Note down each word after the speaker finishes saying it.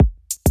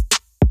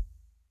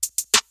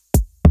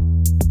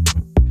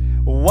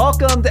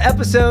welcome to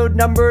episode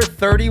number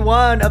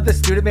 31 of the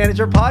Student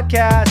Manager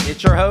Podcast.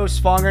 It's your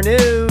host, Fonger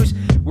News.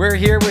 We're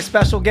here with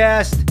special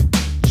guest,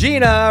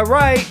 Gina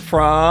Wright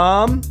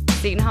from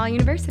Seton Hall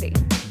University.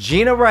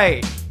 Gina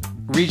Wright,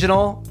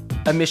 Regional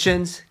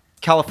Admissions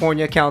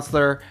California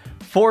Counselor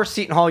for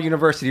Seton Hall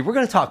University. We're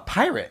going to talk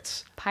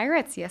Pirates.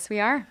 Pirates, yes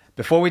we are.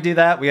 Before we do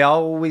that, we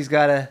always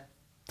got to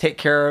take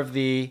care of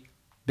the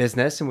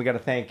business, and we got to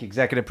thank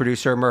executive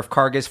producer Murph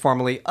Cargis,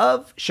 formerly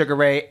of Sugar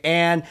Ray,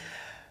 and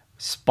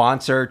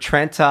sponsor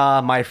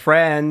Trenta, my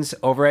friends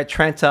over at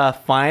Trenta,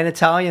 fine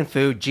Italian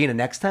food. Gina,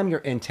 next time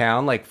you're in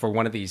town, like for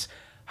one of these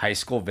high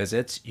school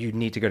visits, you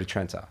need to go to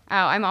Trenta. Oh,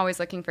 I'm always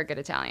looking for good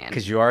Italian.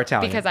 Because you are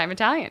Italian. Because I'm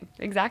Italian,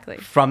 exactly.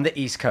 From the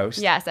East Coast.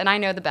 Yes, and I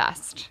know the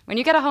best. When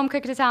you get a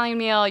home-cooked Italian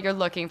meal, you're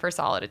looking for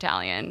solid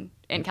Italian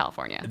in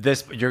California.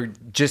 You're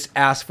just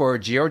ask for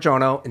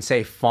Giorgiano and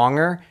say,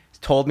 Fonger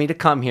told me to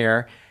come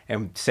here,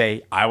 and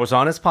say, I was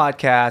on his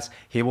podcast.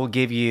 He will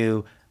give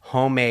you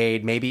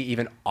homemade, maybe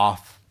even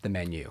off the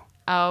menu.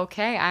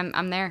 Okay,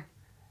 I'm there.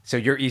 So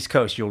you're East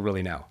Coast, you'll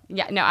really know.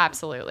 Yeah, no,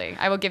 absolutely.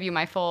 I will give you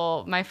my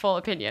full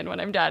opinion when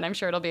I'm done. I'm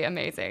sure it'll be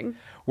amazing.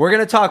 We're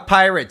going to talk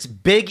Pirates,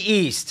 Big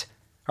East,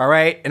 all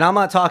right? And I'm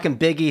not talking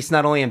Big East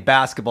not only in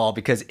basketball,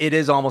 because it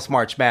is almost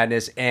March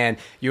Madness, and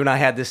you and I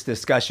had this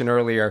discussion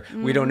earlier.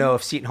 We don't know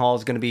if Seton Hall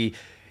is going to be,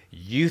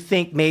 you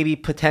think maybe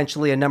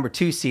potentially a number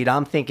 2 seed.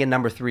 I'm thinking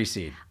number 3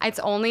 seed. It's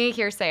only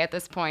hearsay at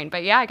this point,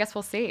 but yeah, I guess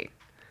we'll see.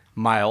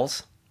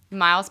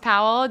 Miles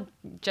Powell,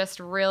 just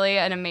really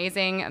an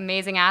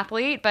amazing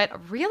athlete,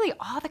 but really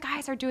all the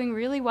guys are doing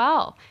really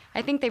well.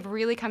 I think they've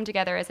really come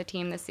together as a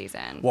team this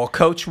season. Well,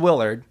 Coach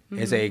Willard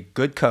is a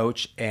good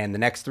coach, and the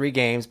next 3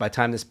 games, by the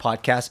time this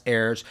podcast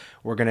airs,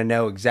 we're going to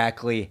know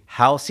exactly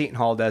how Seton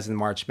Hall does in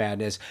March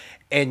Madness.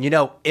 And, you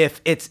know, if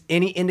it's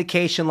any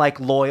indication like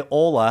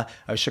Loyola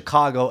of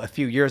Chicago a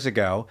few years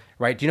ago,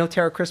 right? Do you know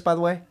Tara Chris, by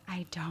the way?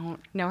 I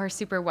don't know her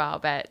super well,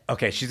 but...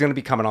 Okay, she's going to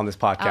be coming on this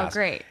podcast. Oh,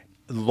 great.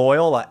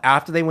 Loyola,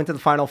 after they went to the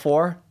Final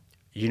Four,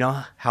 you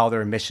know how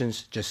their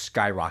admissions just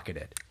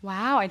skyrocketed.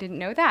 Wow, I didn't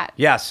know that.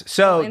 Yes,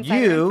 so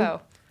you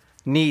info.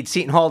 Need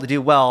Seton Hall to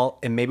do well,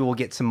 and maybe we'll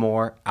get some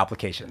more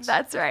applications.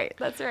 That's right.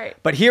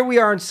 But here we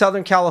are in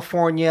Southern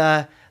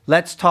California.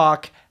 Let's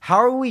talk, how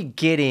are we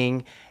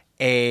getting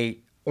a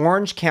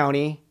Orange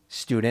County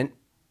student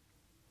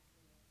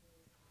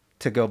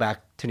to go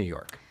back to New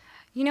York?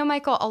 You know,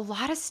 Michael, a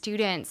lot of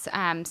students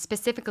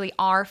specifically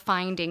are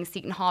finding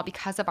Seton Hall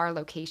because of our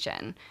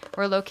location.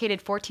 We're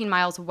located 14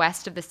 miles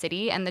west of the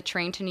city, and the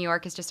train to New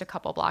York is just a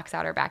couple blocks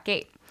out our back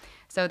gate.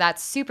 So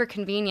that's super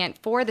convenient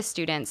for the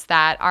students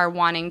that are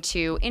wanting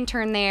to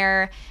intern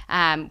there.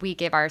 We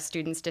give our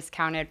students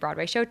discounted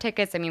Broadway show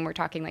tickets. I mean, we're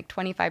talking like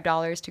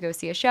 $25 to go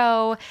see a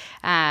show.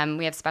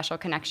 We have special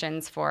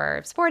connections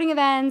for sporting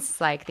events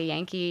like the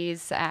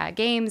Yankees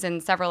games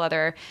and several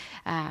other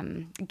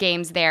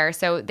games there.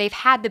 So they've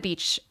had the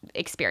beach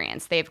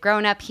experience. They've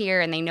grown up here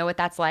and they know what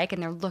that's like,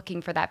 and they're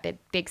looking for that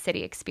big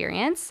city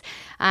experience.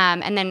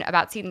 And then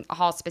about Seton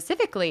Hall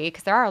specifically,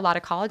 because there are a lot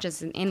of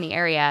colleges in the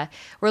area,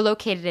 we're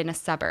located in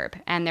a suburb,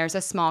 and there's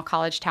a small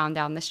college town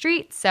down the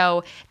street,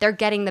 so they're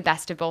getting the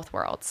best of both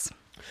worlds.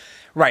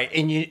 Right,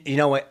 and you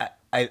know what,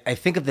 I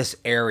think of this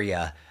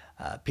area,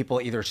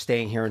 people either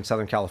staying here in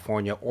Southern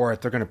California, or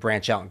if they're going to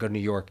branch out and go to New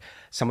York,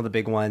 some of the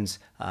big ones,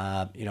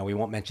 you know, we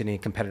won't mention any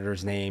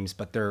competitors' names,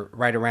 but they're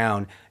right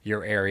around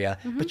your area.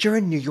 But you're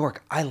in New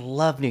York. I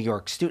love New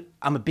York.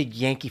 I'm a big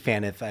Yankee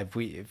fan, if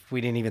we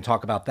didn't even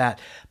talk about that.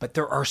 But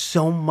there's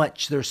so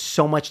much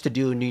to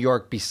do in New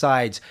York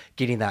besides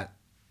getting that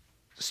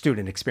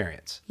student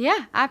experience.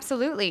 Yeah,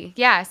 absolutely.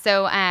 Yeah.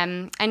 So,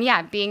 and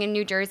yeah, being in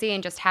New Jersey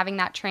and just having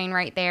that train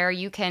right there,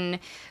 you can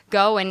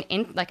go and,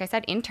 like I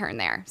said, intern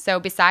there. So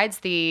besides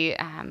the,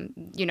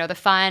 the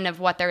fun of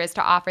what there is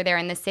to offer there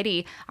in the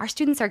city, our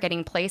students are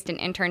getting placed in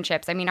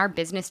internships. I mean, our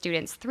business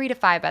students, 3 to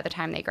 5 by the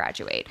time they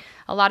graduate.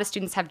 A lot of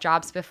students have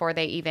jobs before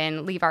they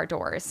even leave our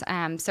doors.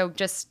 So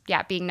just,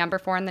 being number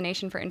 4 in the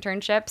nation for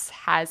internships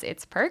has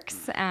its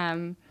perks.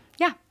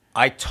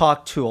 I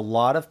talk to a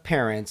lot of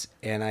parents,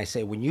 and I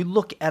say, when you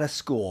look at a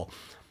school,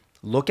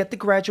 look at the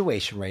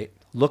graduation rate,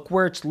 look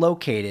where it's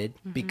located,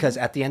 because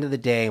at the end of the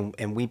day,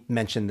 and we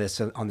mentioned this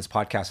on this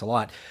podcast a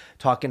lot,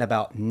 talking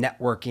about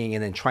networking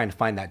and then trying to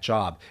find that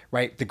job,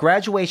 right? The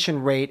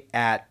graduation rate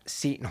at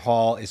Seton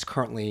Hall is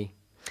currently...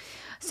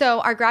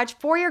 So our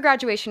 4-year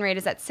graduation rate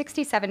is at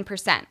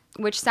 67%,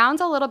 which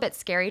sounds a little bit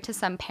scary to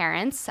some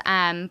parents,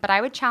 but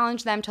I would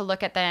challenge them to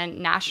look at the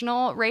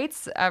national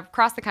rates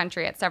across the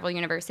country at several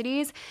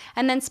universities.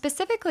 And then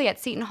specifically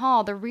at Seton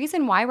Hall, the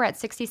reason why we're at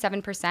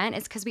 67%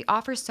 is because we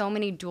offer so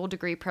many dual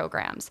degree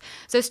programs.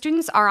 So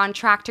students are on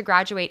track to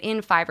graduate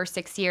in 5 or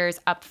 6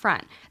 years up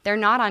front. They're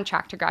not on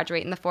track to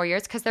graduate in the 4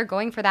 years because they're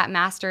going for that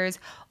master's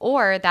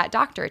or that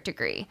doctorate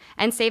degree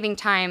and saving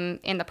time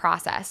in the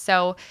process.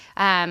 So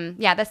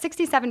the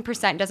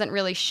 67% doesn't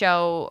really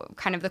show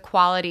kind of the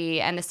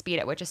quality and the speed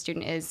at which a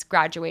student is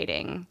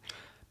graduating.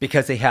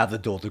 Because they have the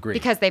dual degree.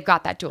 Because they've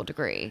got that dual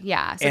degree.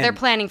 Yeah. So they're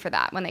planning for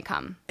that when they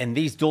come. And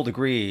these dual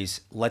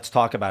degrees, let's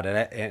talk about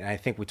it. And I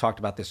think we talked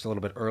about this a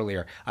little bit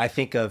earlier. I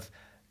think of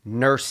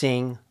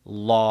nursing,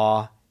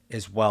 law,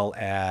 as well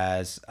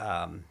as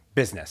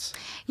business.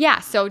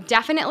 Yeah, so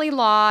definitely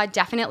law,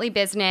 definitely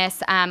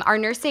business. Our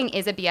nursing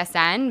is a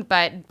BSN,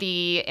 but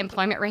the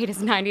employment rate is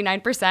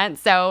 99%.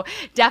 So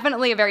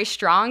definitely a very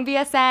strong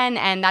BSN.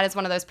 And that is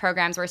one of those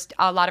programs where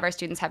a lot of our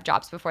students have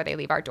jobs before they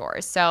leave our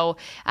doors. So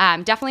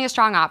definitely a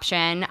strong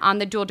option. On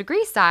the dual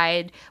degree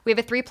side, we have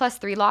a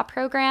 3+3 law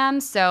program.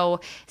 So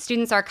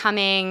students are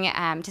coming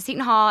to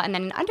Seton Hall, and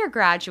then an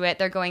undergraduate,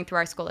 they're going through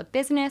our School of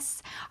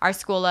Business, our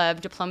School of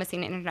Diplomacy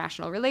and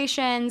International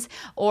Relations,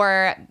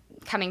 or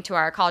coming to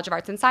our College of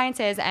Arts and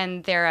Sciences,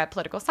 and they're a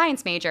political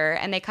science major,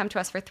 and they come to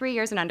us for 3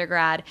 years in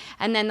undergrad,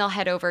 and then they'll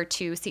head over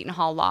to Seton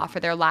Hall Law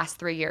for their last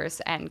 3 years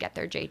and get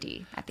their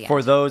JD at the end.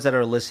 For those that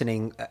are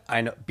listening,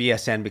 I know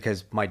BSN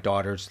because my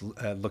daughter's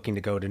looking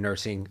to go to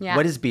nursing. Yeah.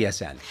 What is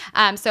BSN?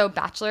 So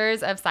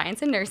Bachelor's of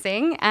Science in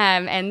Nursing.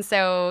 And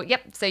so,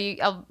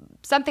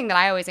 something that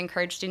I always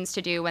encourage students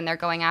to do when they're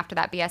going after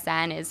that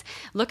BSN is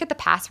look at the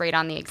pass rate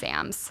on the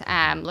exams.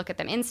 Look at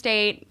them in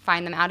state,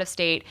 find them out of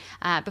state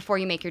before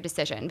you make your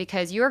decision, because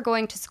you're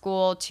going to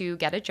school to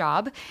get a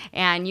job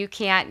and you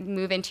can't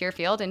move into your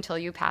field until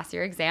you pass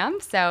your exam.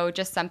 So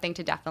just something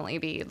to definitely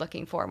be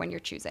looking for when you're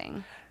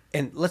choosing.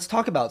 And let's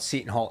talk about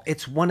Seton Hall.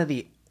 It's one of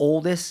the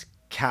oldest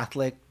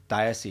Catholic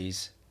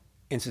diocese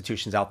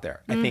institutions out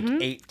there. I think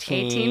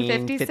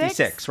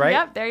 1856, right?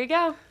 Yep, there you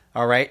go.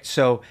 All right.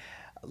 So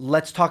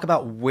let's talk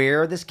about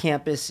where this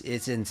campus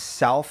is in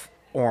South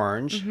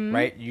Orange,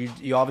 right?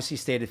 You obviously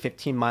stayed at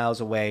 15 miles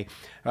away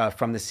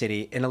from the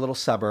city in a little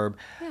suburb.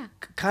 Yeah.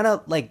 Kind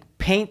of like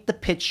paint the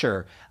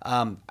picture.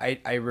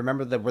 I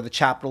remember where the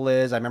chapel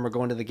is. I remember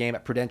going to the game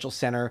at Prudential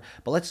Center.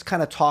 But let's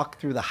kind of talk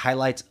through the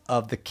highlights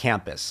of the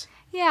campus.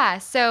 Yeah,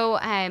 so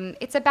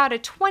it's about a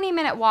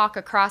 20-minute walk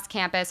across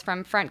campus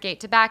from front gate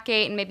to back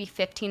gate, and maybe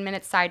 15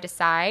 minutes side to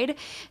side.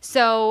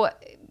 So,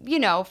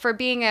 for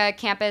being a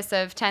campus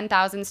of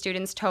 10,000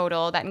 students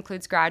total, that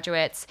includes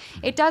graduates,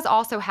 it does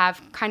also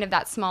have kind of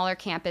that smaller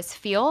campus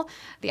feel.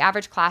 The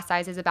average class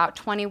size is about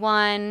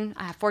 21,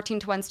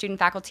 14-to-1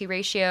 student-faculty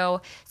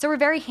ratio. So we're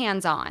very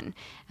hands-on.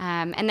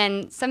 And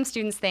then some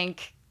students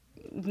think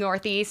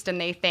Northeast and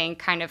they think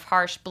kind of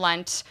harsh,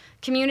 blunt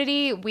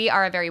community. We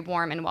are a very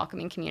warm and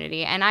welcoming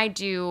community, and I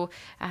do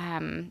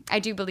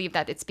believe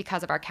that it's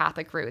because of our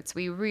Catholic roots.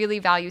 We really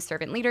value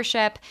servant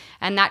leadership,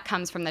 and that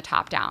comes from the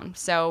top down.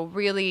 So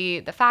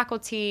really the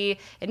faculty,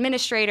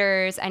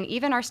 administrators, and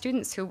even our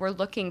students who were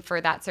looking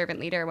for that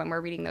servant leader when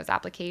we're reading those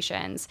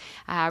applications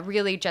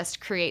really just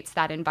creates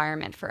that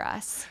environment for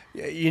us.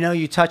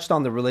 You touched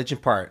on the religion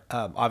part.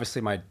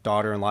 Obviously, my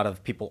daughter and a lot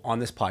of people on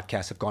this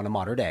podcast have gone to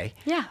Mater Dei.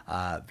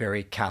 Yeah.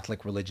 Very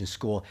Catholic religion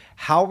school.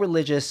 How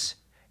religious,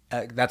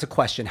 that's a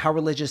question, how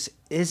religious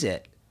is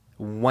it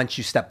once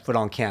you step foot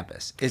on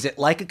campus? Is it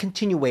like a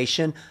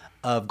continuation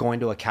of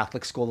going to a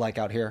Catholic school like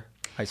out here?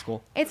 High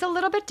school? It's a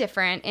little bit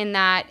different in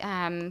that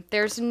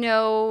there's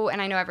no,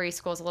 and I know every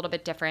school is a little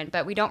bit different,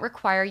 but we don't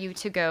require you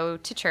to go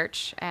to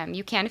church.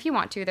 You can if you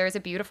want to. There's a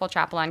beautiful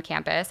chapel on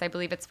campus. I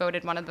believe it's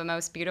voted one of the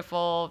most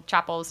beautiful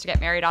chapels to get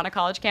married on a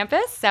college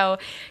campus. So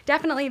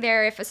definitely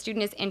there if a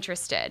student is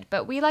interested.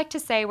 But we like to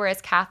say we're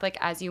as Catholic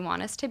as you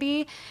want us to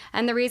be.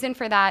 And the reason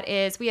for that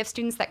is we have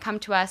students that come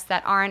to us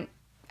that aren't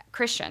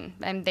Christian,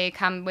 and they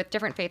come with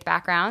different faith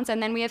backgrounds. And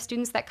then we have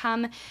students that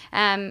come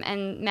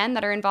and men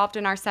that are involved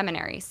in our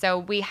seminary. So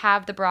we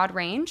have the broad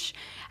range.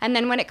 And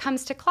then when it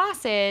comes to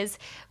classes,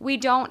 we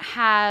don't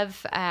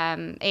have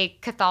a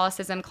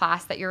Catholicism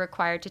class that you're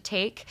required to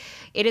take.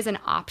 It is an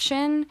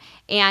option,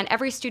 and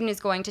every student is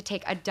going to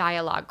take a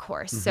dialogue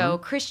course. So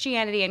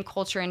Christianity and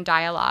culture and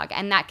dialogue,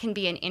 and that can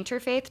be an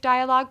interfaith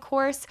dialogue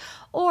course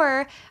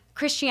or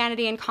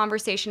Christianity in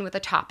conversation with a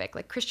topic,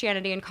 like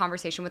Christianity in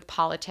conversation with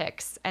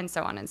politics, and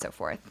so on and so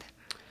forth.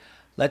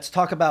 Let's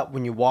talk about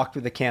when you walk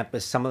through the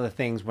campus, some of the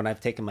things when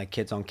I've taken my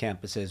kids on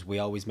campuses, we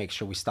always make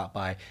sure we stop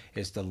by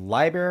is the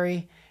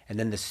library and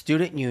then the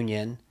student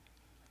union,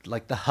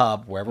 like the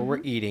hub, wherever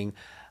we're eating.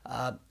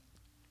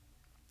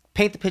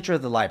 Paint the picture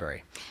of the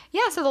library.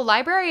 Yeah, so the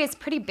library is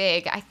pretty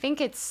big. I think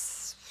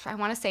I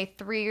want to say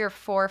 3 or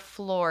 4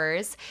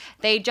 floors.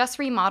 They just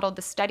remodeled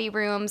the study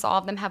rooms. All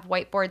of them have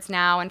whiteboards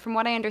now. And from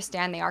what I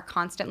understand, they are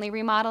constantly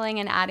remodeling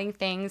and adding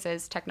things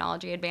as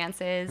technology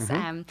advances.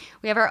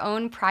 We have our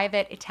own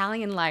private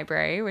Italian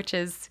library, which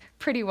is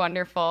pretty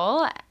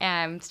wonderful.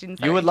 Students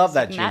You would love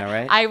that, Gina,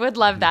 right? I would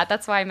love that.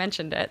 That's why I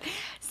mentioned it.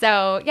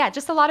 So yeah,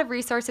 just a lot of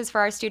resources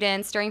for our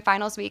students. During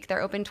finals week,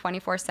 they're open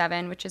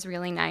 24/7, which is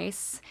really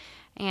nice.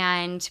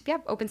 And yeah,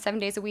 open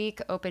 7 days a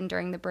week, open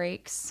during the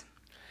breaks.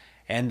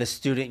 And the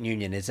student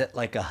union, is it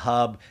like a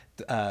hub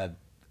of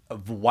a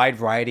wide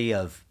variety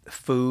of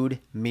food,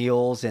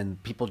 meals,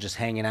 and people just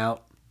hanging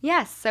out?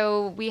 Yes,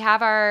 so we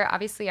have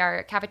obviously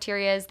our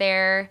cafeterias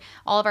there.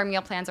 All of our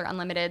meal plans are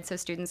unlimited, so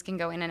students can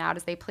go in and out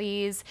as they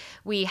please.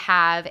 We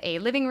have a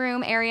living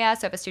room area,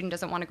 so if a student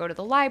doesn't want to go to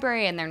the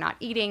library and they're not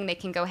eating, they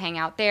can go hang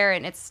out there,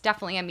 and it's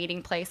definitely a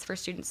meeting place for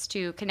students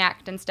to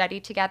connect and study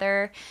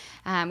together.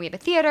 We have a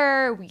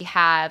theater, we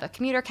have a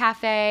commuter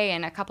cafe,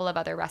 and a couple of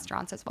other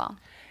restaurants as well.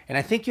 And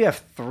I think you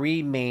have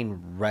three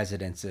main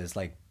residences,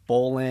 like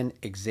Bolin,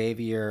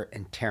 Xavier,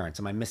 and Terrence.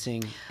 Am I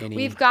missing any?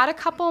 We've got a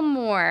couple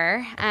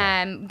more.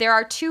 Okay. There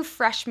are two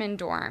freshman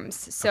dorms.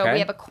 So Okay. we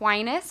have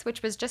Aquinas,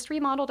 which was just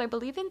remodeled, I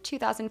believe, in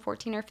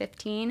 2014 or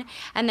 15.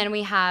 And then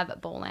we have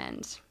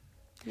Boland.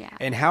 Yeah.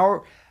 And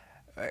how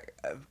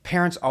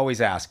parents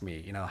always ask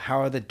me,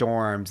 how are the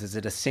dorms? Is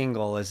it a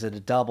single? Is it a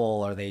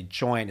double? Are they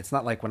joint? It's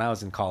not like when I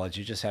was in college,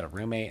 you just had a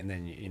roommate and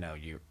then,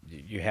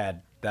 you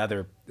had the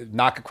other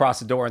knock across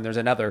the door and there's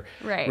another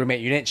Right.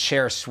 roommate. You didn't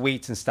share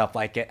suites and stuff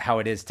like it, how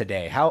it is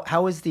today.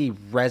 How is the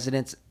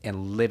residence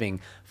and living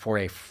for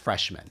a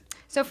freshman?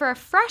 So for a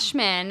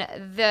freshman,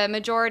 the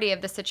majority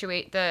of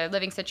the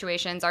living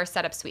situations are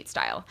set up suite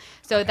style.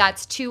 So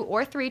that's 2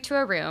 or 3 to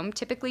a room,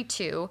 typically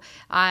 2.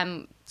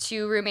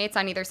 2 roommates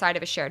on either side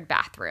of a shared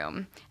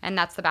bathroom. And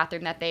that's the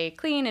bathroom that they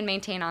clean and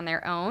maintain on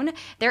their own.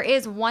 There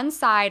is one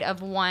side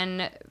of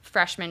one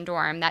freshman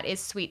dorm that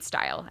is suite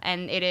style.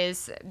 And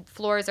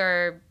floors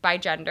are by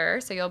gender,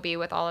 so you'll be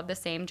with all of the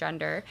same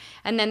gender.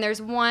 And then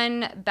there's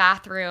one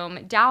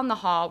bathroom down the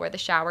hall where the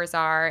showers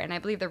are. And I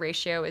believe the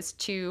ratio is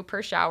 2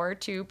 per shower,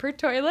 2 per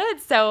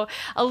toilet. So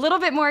a little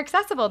bit more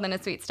accessible than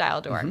a suite style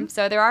dorm. Mm-hmm.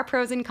 So there are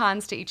pros and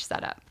cons to each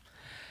setup.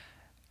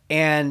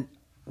 And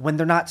when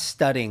they're not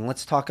studying,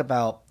 let's talk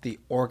about the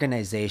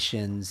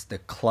organizations, the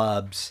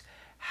clubs.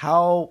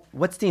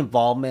 What's the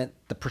involvement,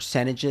 the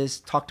percentages?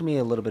 Talk to me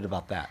a little bit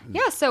about that.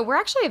 Yeah, so we're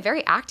actually a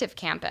very active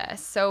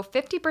campus. So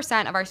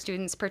 50% of our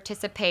students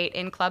participate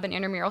in club and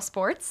intramural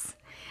sports.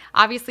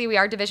 Obviously, we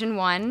are Division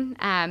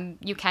I.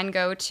 You can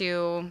go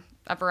to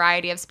a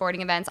variety of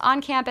sporting events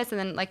on campus. And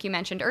then, like you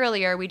mentioned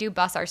earlier, we do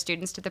bus our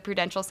students to the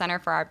Prudential Center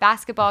for our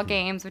basketball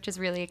games, which is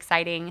really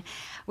exciting.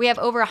 We have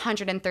over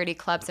 130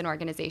 clubs and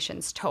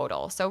organizations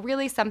total. So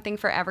really something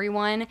for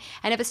everyone.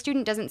 And if a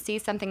student doesn't see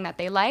something that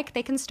they like,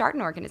 they can start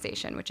an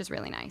organization, which is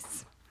really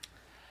nice.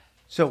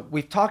 So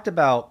we've talked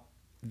about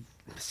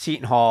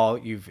Seton Hall.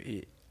 You've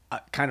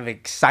kind of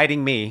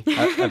exciting me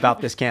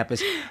about this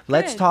campus.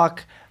 Let's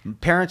talk,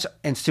 parents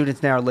and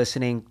students now are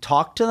listening,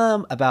 talk to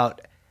them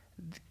about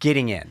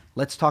getting in.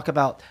 Let's talk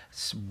about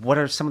what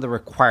are some of the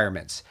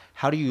requirements.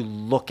 How do you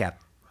look at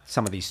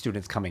some of these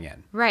students coming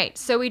in? Right.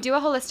 So we do a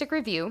holistic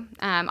review.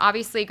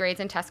 Obviously, grades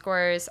and test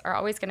scores are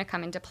always going to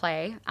come into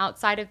play.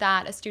 Outside of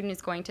that, a student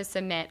is going to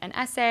submit an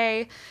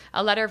essay,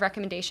 a letter of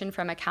recommendation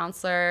from a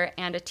counselor,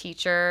 and a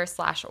teacher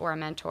 / or a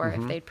mentor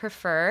if they'd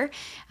prefer.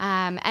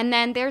 And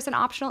then there's an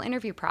optional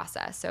interview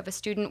process. So if a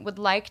student would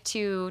like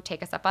to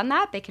take us up on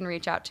that, they can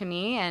reach out to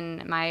me,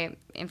 and my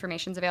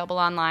information's available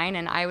online,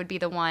 and I would be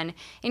the one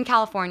in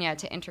California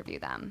to interview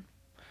them.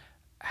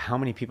 How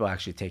many people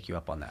actually take you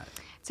up on that?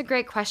 It's a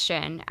great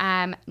question.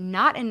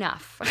 Not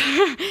enough.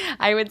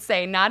 I would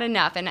say not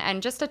enough.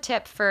 And just a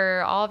tip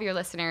for all of your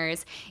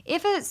listeners,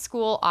 if a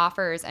school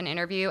offers an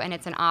interview and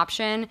it's an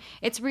option,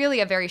 it's really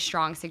a very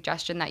strong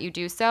suggestion that you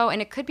do so.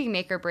 And it could be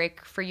make or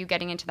break for you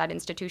getting into that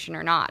institution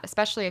or not,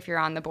 especially if you're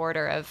on the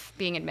border of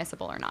being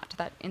admissible or not to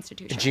that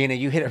institution. Gina,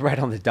 you hit it right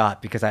on the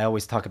dot, because I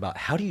always talk about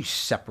how do you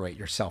separate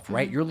yourself,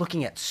 right? You're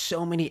looking at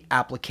so many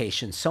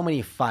applications, so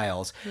many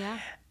files. Yeah.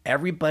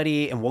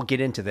 Everybody, and we'll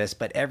get into this,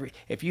 but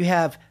if you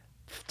have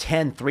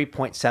 10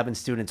 3.7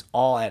 students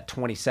all at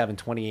 27,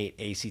 28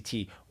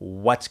 ACT,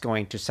 what's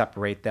going to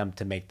separate them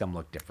to make them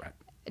look different?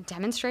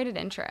 Demonstrated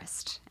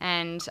interest.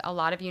 And a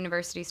lot of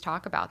universities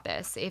talk about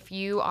this. If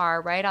you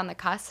are right on the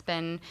cusp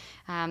and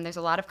there's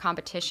a lot of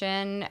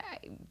competition,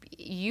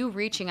 you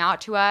reaching out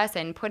to us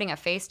and putting a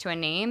face to a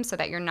name so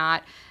that you're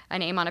not a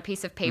name on a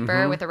piece of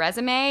paper with a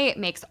resume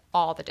makes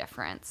all the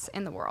difference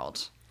in the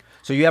world.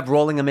 So you have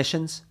rolling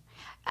admissions?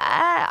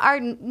 Our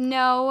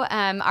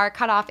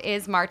cutoff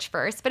is March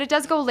 1st, but it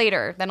does go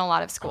later than a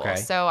lot of schools. Okay.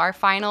 So our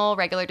final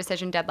regular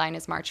decision deadline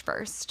is March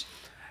 1st.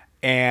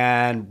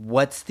 And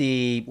what's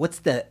the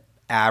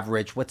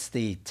average, what's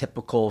the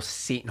typical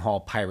Seton Hall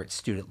Pirate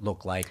student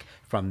look like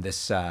from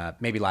this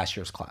maybe last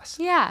year's class?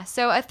 Yeah,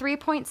 so a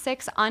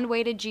 3.6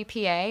 unweighted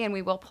GPA, and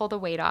we will pull the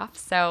weight off,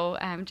 so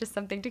just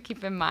something to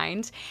keep in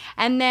mind.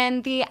 And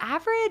then the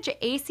average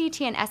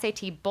ACT and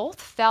SAT both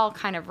fell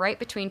kind of right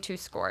between 2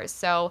 scores.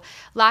 So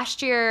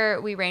last year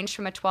we ranged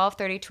from a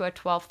 1230 to a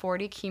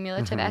 1240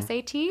 cumulative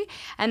SAT,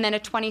 and then a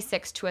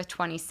 26 to a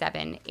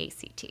 27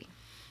 ACT.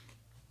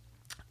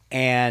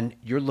 And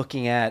you're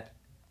looking at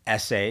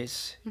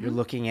essays, you're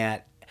looking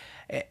at,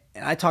 and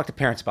I talk to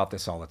parents about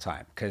this all the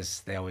time,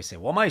 because they always say,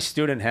 well, my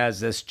student has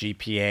this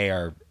GPA,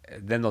 or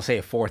then they'll say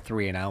a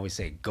 4.3, and I always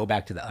say, go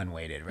back to the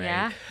unweighted, right?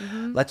 Yeah.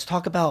 Let's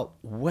talk about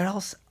what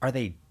else are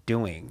they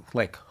doing,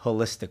 like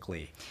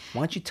holistically.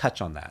 Why don't you touch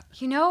on that?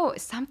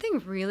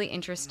 Something really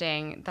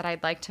interesting that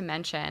I'd like to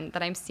mention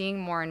that I'm seeing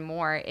more and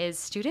more is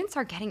students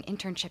are getting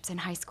internships in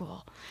high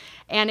school.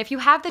 And if you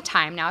have the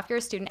time, now if you're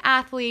a student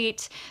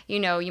athlete, you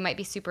know, you might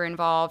be super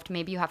involved,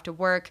 maybe you have to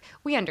work,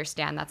 we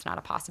understand that's not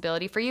a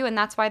possibility for you, and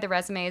that's why the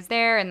resume is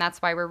there, and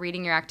that's why we're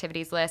reading your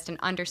activities list and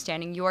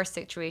understanding your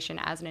situation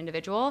as an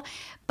individual.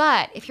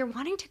 But if you're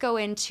wanting to go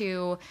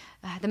into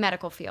the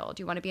medical field,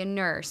 you want to be a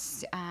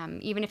nurse,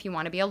 even if you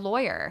want to be a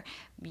lawyer,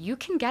 you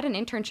can get an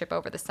internship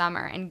over the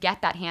summer and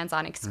get that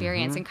hands-on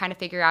experience and kind of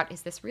figure out,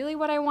 is this really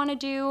what I want to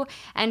do?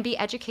 And be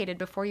educated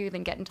before you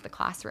even get into the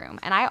classroom.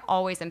 And I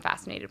always am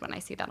fascinated when I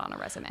see that on a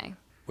resume.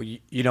 Well,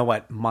 you know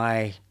what?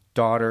 My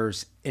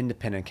daughter's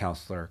independent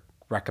counselor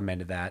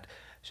recommended that.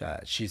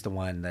 She's the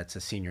one that's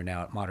a senior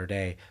now at Mater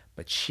Dei,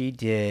 but she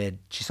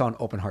saw an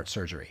open heart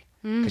surgery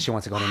because she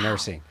wants to go into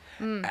nursing.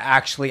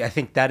 Actually, I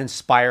think that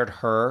inspired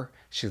her.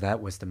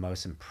 That was the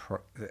most,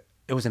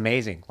 it was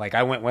amazing. Like,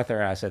 I went with her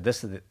and I said,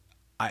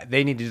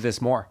 they need to do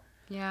this more.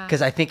 Yeah.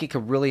 Because I think it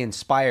could really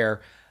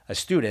inspire a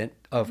student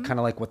of kind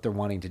of like what they're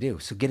wanting to do.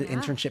 So get an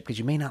internship because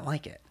you may not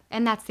like it.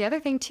 And that's the other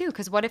thing too,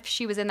 because what if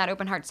she was in that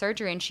open heart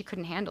surgery and she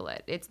couldn't handle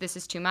it? This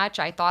is too much.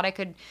 I thought I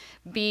could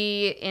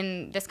be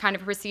in this kind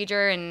of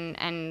procedure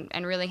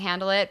and really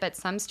handle it, but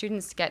some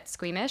students get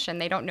squeamish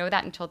and they don't know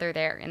that until they're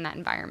there in that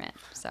environment.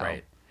 So.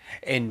 Right.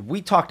 And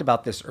we talked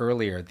about this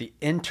earlier. The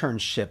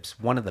internship's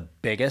one of the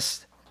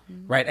biggest,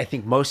 right? I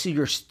think most of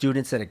your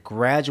students that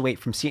graduate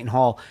from Seton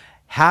Hall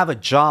have a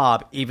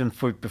job even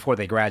before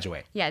they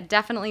graduate. Yeah,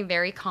 definitely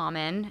very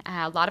common.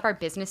 A lot of our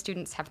business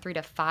students have 3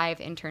 to 5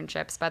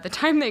 internships by the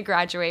time they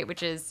graduate,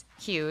 which is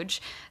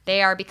huge.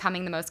 They are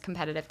becoming the most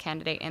competitive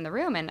candidate in the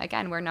room. And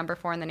again, we're number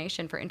 4 in the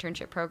nation for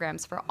internship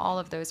programs for all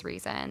of those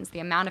reasons. The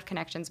amount of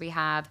connections we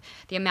have,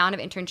 the amount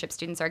of internship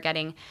students are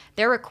getting,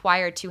 they're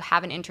required to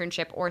have an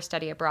internship or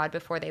study abroad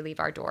before they leave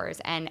our doors.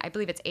 And I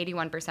believe it's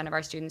 81% of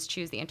our students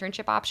choose the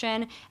internship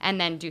option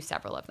and then do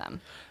several of them.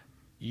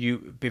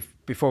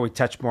 Before we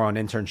touch more on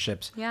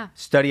internships, Yeah.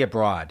 Study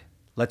abroad.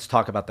 Let's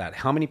talk about that.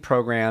 How many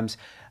programs,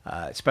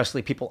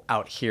 especially people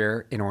out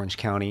here in Orange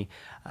County,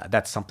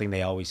 that's something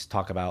they always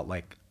talk about,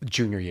 like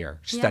junior year,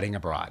 studying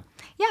abroad.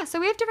 Yeah, so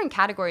we have different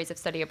categories of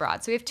study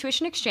abroad. So we have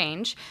tuition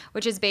exchange,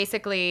 which is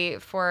basically,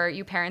 for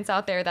you parents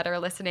out there that are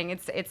listening,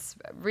 it's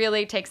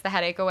really takes the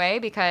headache away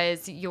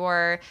because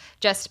you're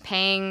just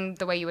paying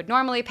the way you would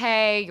normally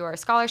pay. Your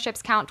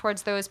scholarships count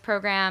towards those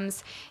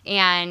programs,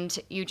 and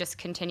you just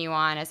continue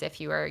on as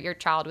if your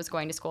child was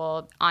going to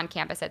school on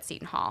campus at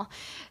Seton Hall.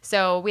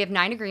 So we have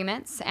 9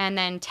 agreements, and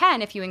then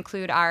 10 if you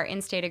include our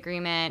in-state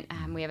agreement.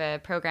 We have a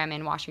program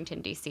in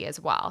Washington, D.C. as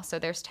well. So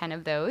there's 10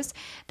 of those.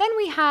 Then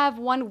we have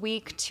 1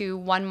 week to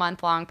 1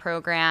 month long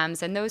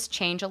programs, and those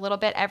change a little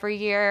bit every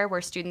year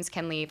where students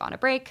can leave on a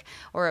break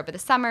or over the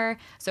summer.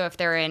 So if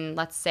they're in,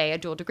 let's say, a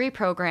dual degree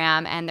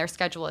program and their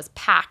schedule is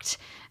packed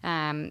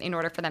in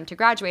order for them to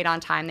graduate on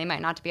time, they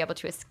might not be able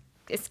to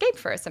escape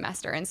for a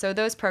semester. And so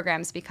those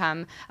programs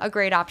become a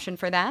great option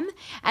for them.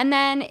 And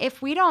then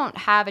if we don't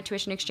have a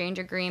tuition exchange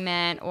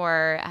agreement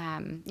or,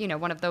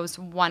 one of those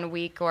 1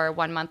 week or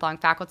 1 month long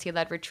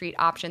faculty-led retreat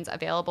options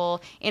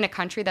available in a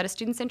country that a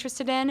student's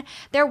interested in,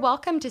 they're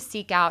welcome to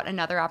seek out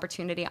another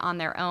opportunity on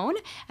their own.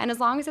 And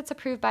as long as it's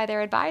approved by their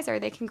advisor,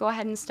 they can go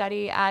ahead and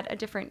study at a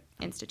different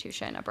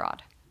institution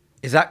abroad.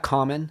 Is that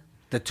common,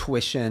 the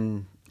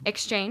tuition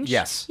exchange?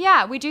 Yes.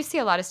 Yeah, we do see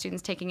a lot of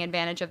students taking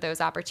advantage of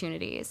those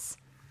opportunities.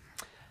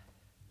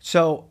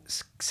 So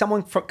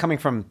someone coming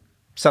from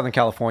Southern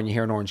California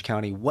here in Orange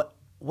County,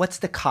 what's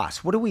the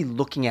cost? What are we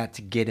looking at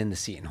to get into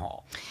Seton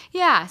Hall?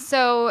 Yeah,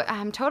 so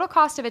total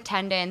cost of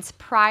attendance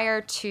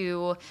prior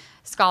to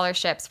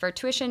scholarships for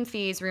tuition,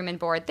 fees, room and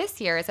board this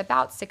year is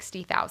about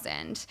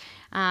 $60,000.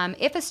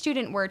 If a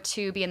student were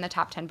to be in the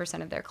top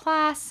 10% of their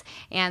class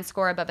and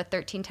score above a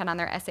 1310 on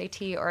their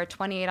SAT or a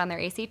 28 on their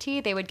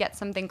ACT, they would get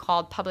something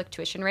called public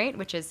tuition rate,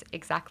 which is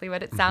exactly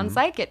what it sounds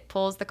like. It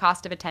pulls the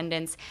cost of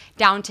attendance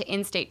down to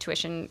in-state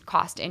tuition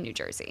cost in New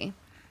Jersey.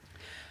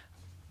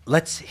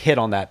 Let's hit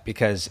on that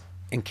because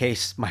in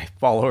case my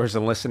followers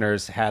and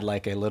listeners had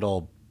like a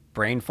little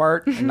brain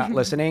fart and not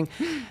listening,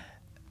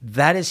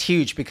 that is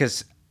huge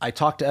because I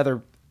talk to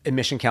other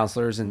admission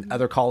counselors and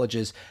other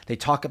colleges. They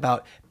talk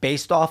about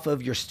based off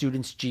of your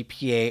student's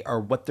GPA or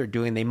what they're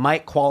doing, they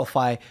might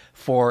qualify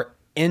for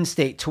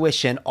in-state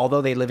tuition,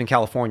 although they live in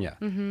California.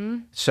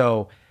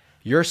 So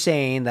you're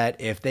saying that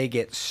if they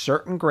get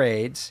certain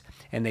grades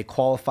and they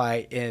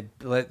qualify,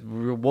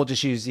 we'll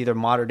just use either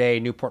Mater Dei,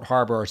 Newport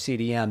Harbor, or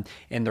CDM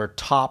in their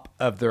top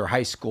of their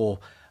high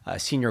school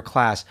senior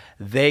class,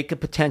 they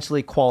could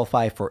potentially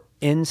qualify for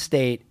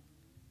in-state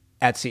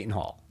at Seton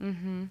Hall.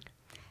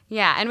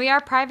 Yeah, and we are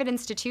a private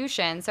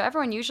institution, so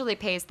everyone usually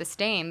pays the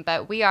same,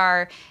 but we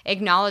are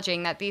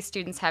acknowledging that these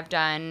students have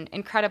done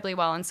incredibly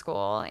well in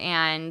school,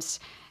 and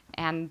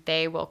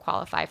they will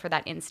qualify for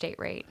that in-state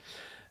rate.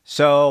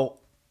 So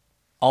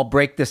I'll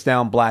break this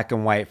down black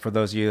and white for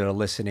those of you that are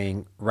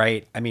listening,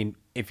 right? I mean,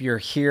 if you're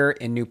here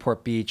in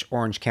Newport Beach,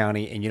 Orange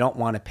County, and you don't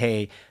want to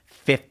pay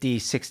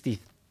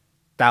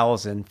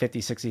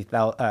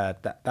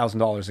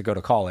 $60,000 to go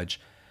to college,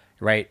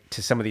 right,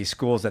 to some of these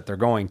schools that they're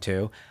going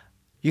to,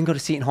 you can go to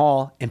Seton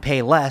Hall and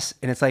pay less,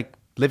 and it's like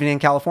living in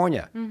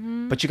California.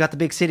 But you got the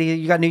big city,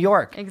 you got New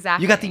York.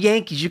 Exactly. You got the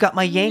Yankees, you got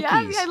my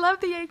Yankees. Yeah, I love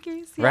the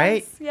Yankees. Yes,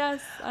 Right?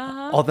 Yes.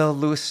 Uh-huh.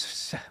 Although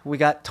we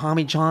got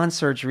Tommy John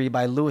surgery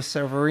by Louis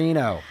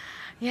Severino.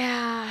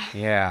 Yeah.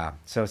 Yeah.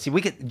 So see,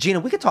 Gina,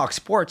 we could talk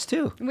sports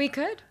too. We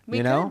could.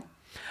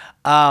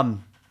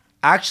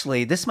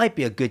 Actually, this might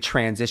be a good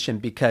transition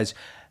because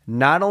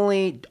not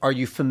only are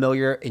you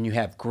familiar and you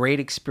have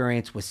great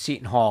experience with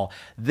Seton Hall,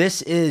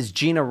 this is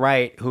Gina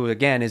Wright, who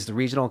again is the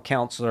regional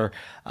counselor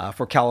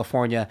for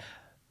California,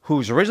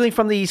 who's originally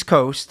from the East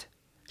Coast.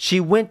 She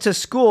went to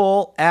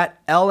school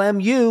at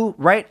LMU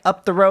right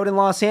up the road in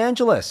Los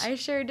Angeles. I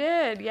sure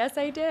did. Yes,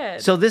 I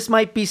did. So this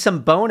might be some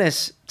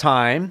bonus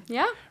time,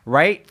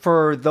 right,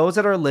 for those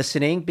that are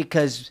listening,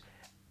 because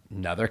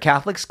another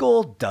Catholic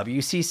school,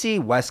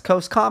 WCC, West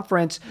Coast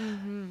Conference,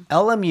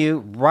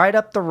 LMU, right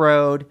up the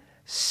road.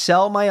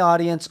 Sell my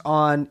audience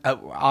on,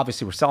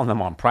 obviously we're selling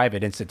them on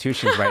private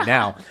institutions right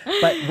now,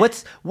 but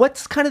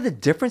what's kind of the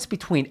difference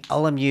between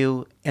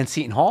LMU and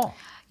Seton Hall?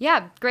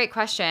 Yeah, great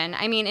question.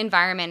 I mean,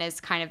 environment is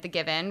kind of the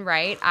given,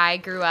 right? I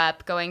grew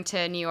up going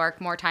to New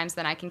York more times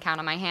than I can count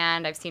on my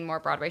hand. I've seen more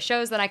Broadway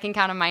shows than I can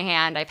count on my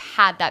hand. I've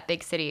had that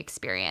big city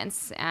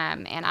experience.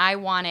 And I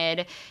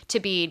wanted to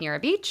be near a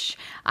beach.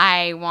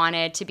 I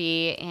wanted to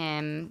be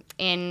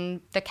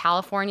in the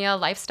California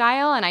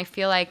lifestyle. And I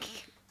feel like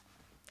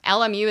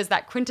LMU is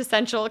that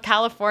quintessential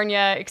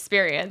California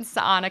experience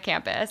on a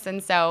campus.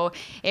 And so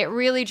it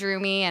really drew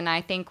me. And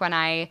I think when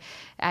I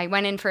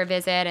went in for a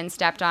visit and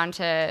stepped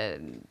onto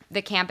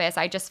the campus,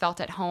 I just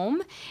felt at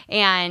home.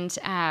 And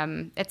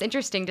it's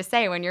interesting to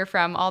say, when you're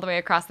from all the way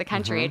across the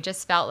country, it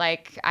just felt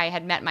like I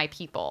had met my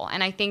people.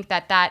 And I think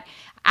that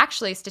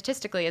actually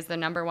statistically is the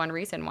number one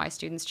reason why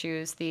students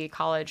choose the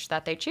college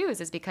that they choose,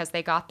 is because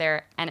they got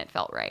there and it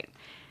felt right.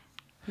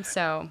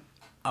 So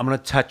I'm going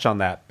to touch on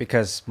that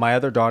because my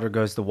other daughter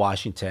goes to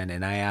Washington,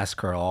 and I ask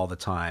her all the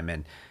time.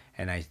 And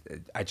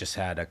I just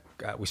had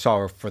we saw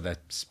her for the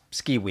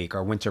ski week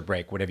or winter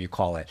break, whatever you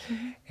call it.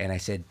 And I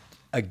said,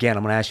 again,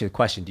 I'm going to ask you the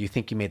question: do you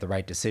think you made the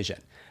right decision?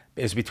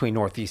 It was between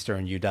Northeastern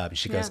and UW. And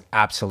she goes,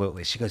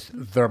 absolutely. She goes,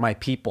 they're my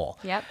people.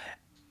 Yep.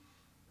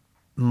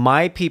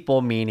 My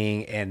people,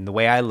 meaning, and the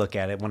way I look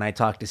at it when I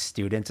talk to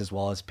students as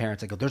well as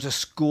parents, I go, there's a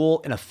school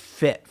and a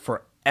fit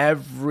for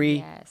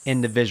every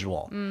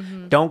individual.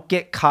 Don't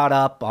get caught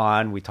up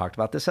on, we talked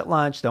about this at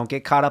lunch, don't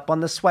get caught up on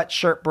the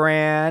sweatshirt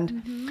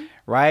brand,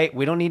 right?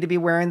 We don't need to be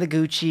wearing the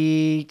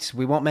Gucci.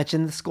 We won't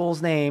mention the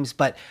school's names,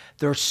 but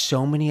there are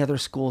so many other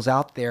schools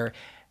out there,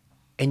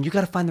 and you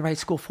got to find the right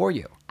school for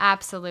you.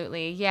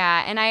 Absolutely.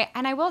 Yeah. And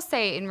I will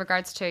say, in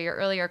regards to your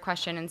earlier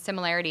question and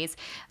similarities,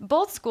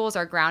 both schools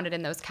are grounded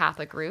in those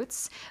Catholic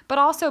roots, but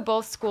also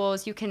both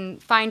schools, you can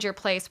find your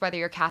place whether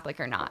you're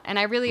Catholic or not. And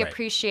I really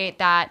appreciate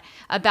that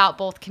about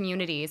both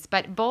communities.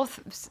 But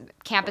both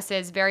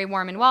campuses, very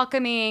warm and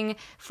welcoming,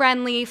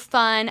 friendly,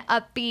 fun,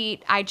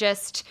 upbeat.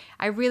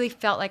 I really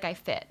felt like I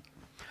fit.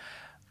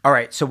 All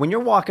right. So when you're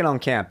walking on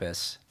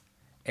campus,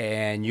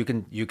 and you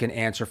can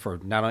answer for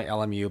not only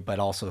LMU but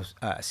also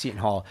Seton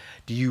Hall,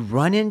 do you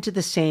run into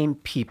the same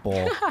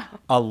people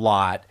a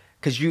lot?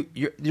 Because you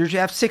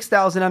have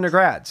 6,000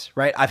 undergrads,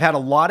 right? I've had a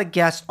lot of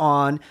guests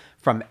on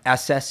from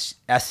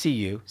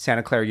SCU,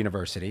 Santa Clara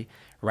University,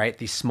 right?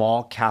 These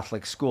small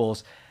Catholic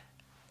schools,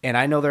 and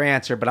I know their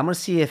answer, but I'm going to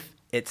see if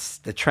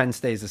the trend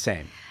stays the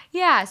same.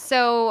 Yeah,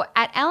 so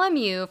at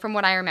LMU, from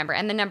what I remember,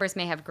 and the numbers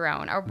may have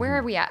grown, or where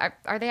are we at?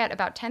 Are they at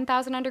about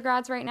 10,000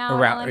 undergrads right now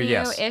around, at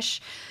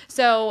LMU-ish?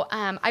 So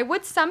I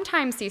would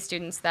sometimes see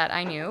students that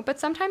I knew, but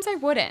sometimes I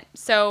wouldn't.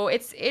 So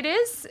it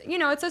is,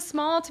 it's a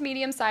small to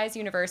medium-sized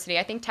university,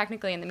 I think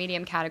technically in the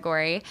medium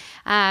category,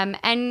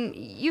 and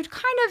you'd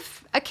kind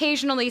of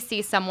occasionally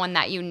see someone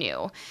that you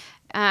knew.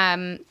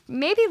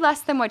 Maybe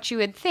less than what you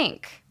would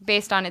think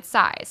based on its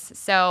size.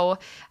 So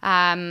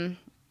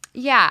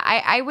yeah,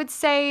 I would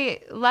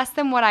say less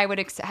than what I would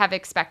have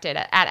expected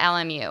at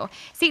LMU.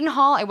 Seton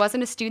Hall, I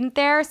wasn't a student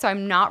there, so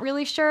I'm not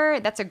really sure.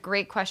 That's a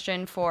great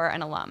question for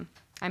an alum.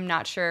 I'm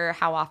not sure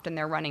how often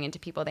they're running into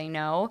people they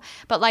know.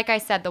 But like I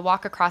said, the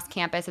walk across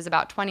campus is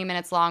about 20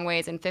 minutes long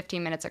ways and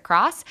 15 minutes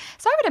across.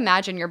 So I would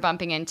imagine you're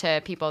bumping into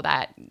people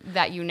that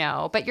you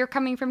know. But you're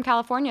coming from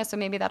California, so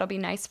maybe that'll be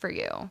nice for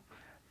you.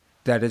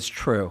 That is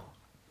true.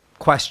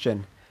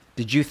 Question: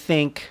 Did you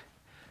think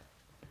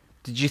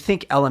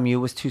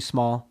LMU was too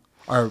small?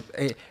 I'm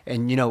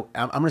going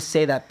to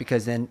say that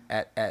because then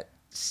at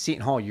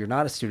Seton Hall, you're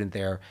not a student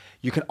there.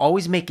 You can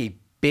always make a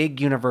big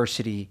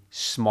university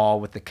small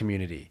with the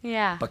community.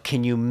 Yeah. But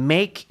can you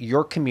make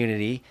your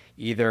community,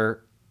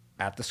 either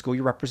at the school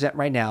you represent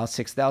right now,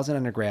 6,000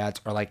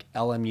 undergrads, or like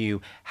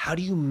LMU, how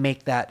do you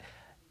make that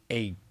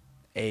a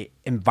a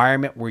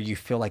environment where you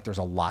feel like there's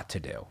a lot to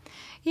do?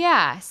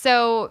 Yeah,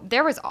 so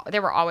there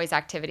were always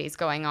activities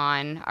going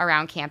on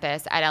around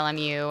campus at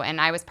LMU, and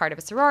I was part of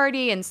a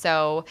sorority, and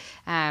so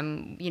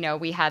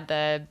we had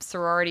the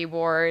sorority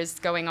wars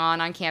going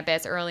on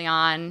campus early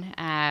on,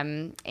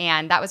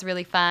 and that was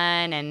really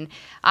fun. And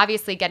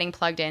obviously, getting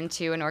plugged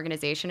into an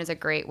organization is a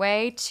great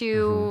way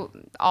to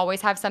always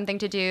have something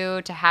to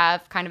do, to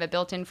have kind of a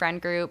built-in friend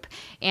group,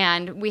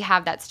 and we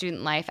have that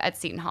student life at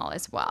Seton Hall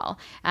as well.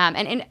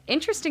 And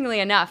interestingly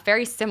enough,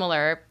 very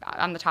similar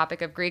on the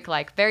topic of Greek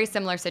life, very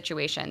similar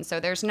situation. So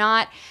there's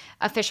not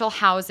official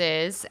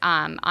houses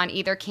on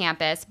either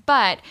campus,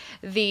 but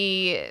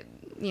the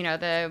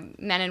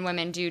men and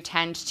women do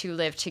tend to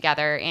live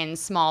together in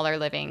smaller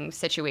living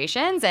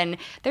situations, and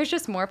there's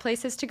just more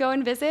places to go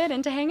and visit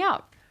and to hang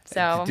out.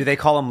 So Do they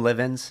call them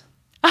live-ins?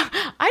 I don't know.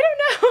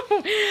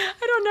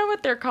 I don't know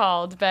what they're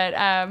called, but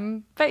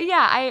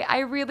yeah, I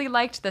really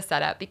liked the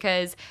setup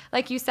because,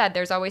 like you said,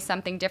 there's always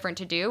something different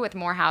to do with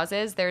more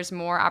houses. There's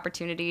more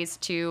opportunities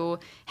to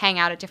hang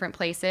out at different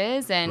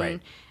places, and Right.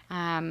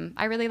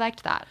 I really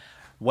liked that.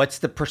 What's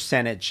the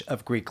percentage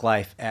of Greek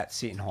life at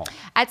Seton Hall?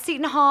 At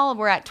Seton Hall,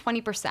 we're at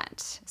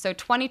 20%. So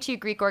 22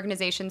 Greek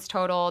organizations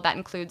total. That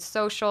includes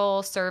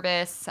social,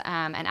 service,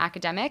 and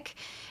academic,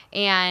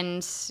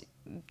 and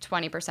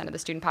 20% of the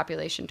student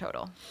population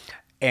total.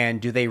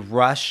 And do they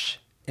rush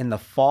in the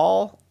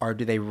fall or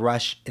do they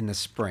rush in the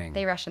spring?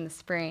 They rush in the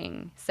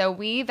spring. So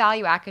we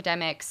value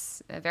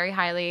academics very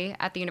highly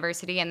at the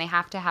university, and they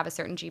have to have a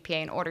certain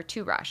GPA in order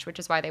to rush, which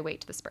is why they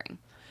wait to the spring.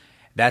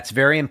 That's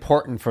very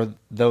important for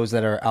those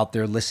that are out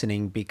there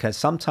listening, because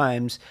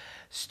sometimes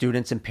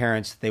students and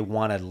parents, they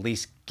want to at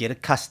least get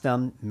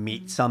accustomed,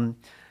 meet some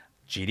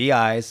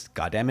GDIs,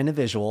 goddamn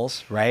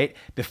individuals, right?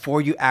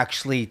 Before you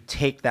actually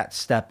take that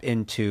step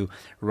into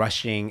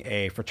rushing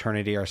a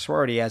fraternity or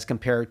sorority, as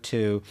compared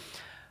to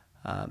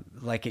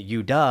like at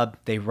UW,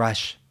 they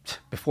rush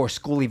before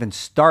school even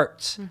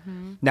starts.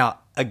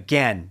 Now,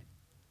 again,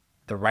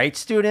 the right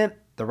student,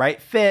 the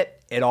right fit,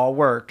 it all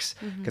works,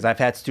 because I've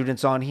had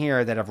students on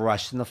here that have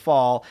rushed in the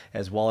fall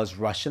as well as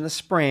rushed in the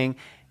spring.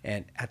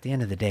 And at the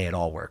end of the day, it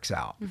all works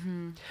out.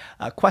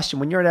 Question,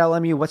 when you're at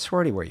LMU, what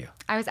sorority were you?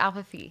 I was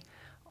Alpha Phi.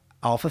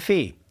 Alpha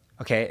Phi.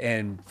 Okay,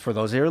 and for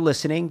those that are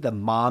listening, the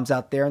moms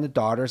out there and the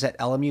daughters at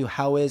LMU,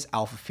 how is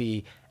Alpha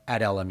Phi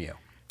at LMU?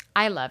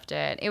 I loved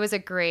it. It was a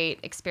great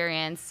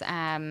experience.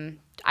 I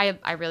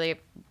really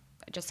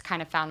just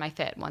kind of found my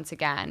fit once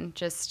again.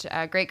 Just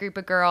a great group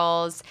of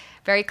girls,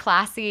 very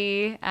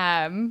classy.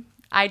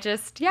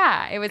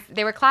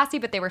 They were classy,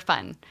 but they were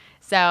fun.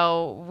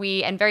 So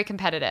and very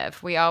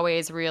competitive. We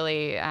always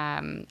really,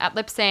 at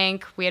lip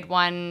sync, we had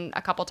won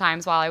a couple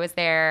times while I was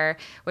there,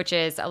 which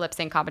is a lip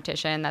sync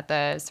competition that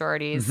the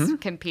sororities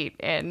compete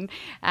in.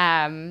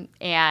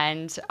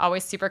 And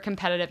always super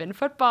competitive in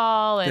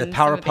football. And The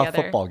Powerpuff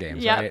football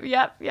games, right?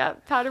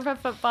 Yep. Powderpuff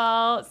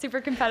football,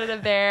 super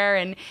competitive there.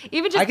 And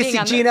even just being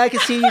on Gina, I can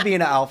see you being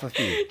an Alpha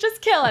Phi.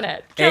 just killing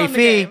it. Killing the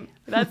game.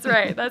 That's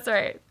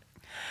right.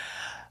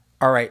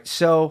 All right,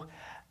 so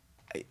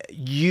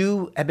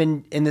you have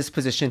been in this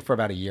position for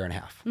about a year and a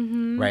half,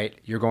 right?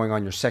 You're going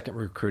on your second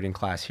recruiting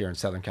class here in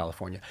Southern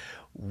California.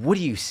 What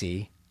do you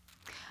see?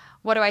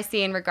 What do I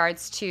see in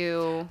regards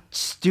to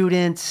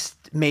students,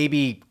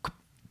 maybe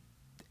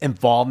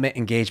involvement,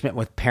 engagement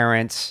with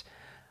parents?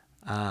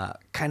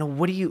 Kind of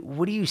what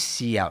do you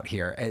see out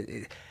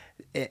here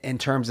in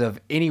terms of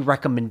any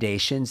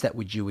recommendations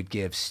that you would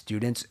give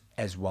students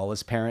as well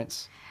as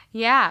parents?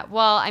 Yeah,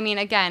 well, I mean,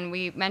 again,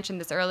 we mentioned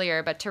this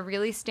earlier, but to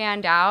really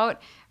stand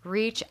out,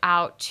 reach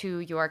out to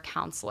your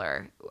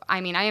counselor.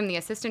 I mean, I am the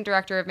assistant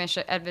director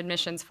of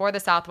admissions for the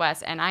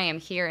Southwest, and I am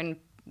here in,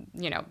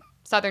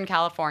 Southern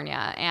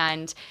California,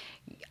 and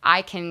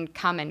I can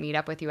come and meet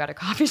up with you at a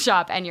coffee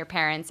shop and your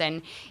parents.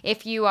 And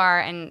if you are,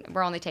 and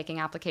we're only taking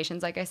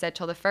applications, like I said,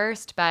 till the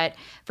 1st, but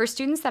for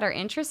students that are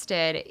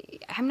interested,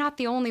 I'm not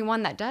the only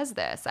one that does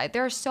this.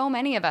 There are so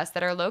many of us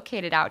that are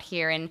located out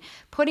here, and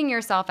putting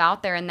yourself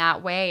out there in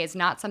that way is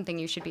not something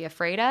you should be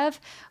afraid of.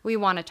 We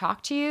want to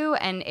talk to you,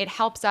 and it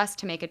helps us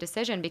to make a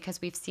decision because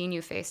we've seen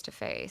you face to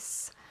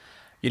face.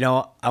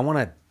 I want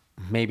to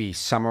maybe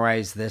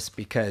summarize this,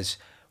 because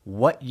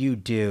what you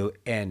do,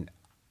 and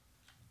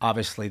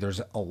obviously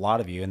there's a lot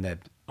of you in the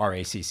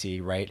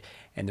RACC, right?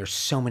 And there's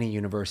so many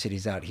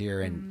universities out here,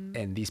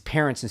 and these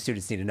parents and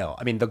students need to know.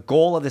 I mean, the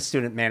goal of the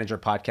Student Manager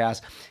podcast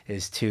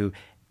is to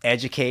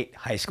educate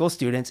high school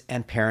students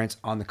and parents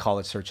on the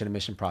college search and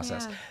admission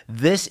process. Yeah.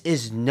 This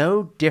is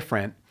no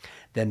different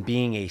than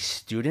being a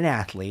student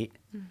athlete,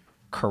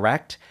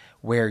 correct?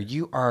 Where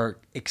you are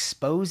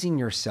exposing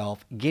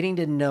yourself, getting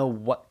to know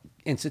what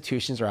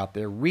institutions are out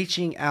there,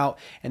 reaching out,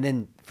 and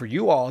then for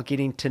you all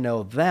getting to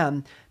know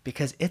them,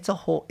 because it's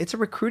a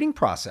recruiting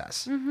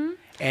process.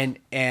 And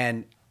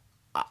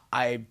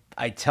I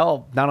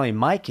tell not only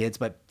my kids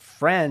but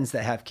friends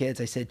that have kids,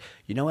 I said,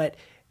 you know what,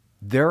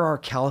 there are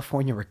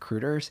California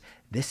recruiters.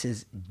 This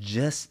is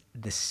just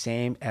the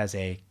same as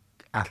a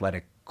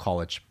athletic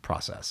college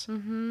process.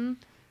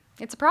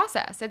 It's a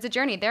process. It's a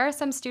journey. There are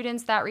some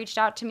students that reached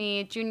out to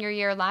me junior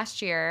year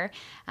last year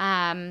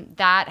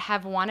that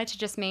have wanted to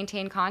just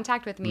maintain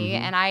contact with me.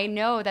 And I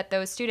know that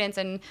those students,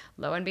 and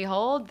lo and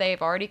behold,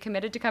 they've already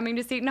committed to coming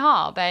to Seton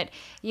Hall. But,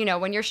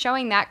 when you're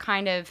showing that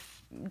kind of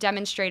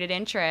demonstrated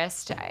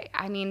interest,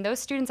 I mean, those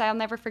students, I'll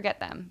never forget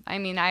them. I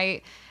mean,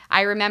 I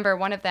remember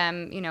one of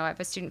them, I have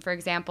a student, for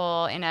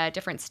example, in a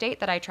different state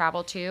that I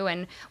traveled to.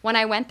 And when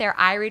I went there,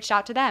 I reached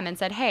out to them and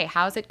said, hey,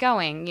 how's it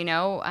going?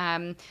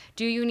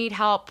 Do you need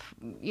help,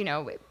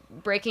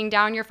 breaking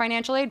down your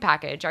financial aid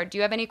package? Or do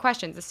you have any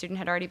questions? The student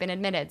had already been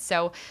admitted.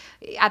 So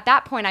at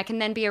that point, I can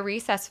then be a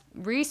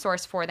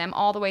resource for them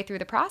all the way through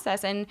the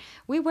process. And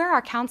we wear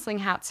our counseling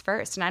hats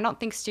first. And I don't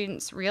think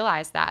students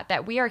realize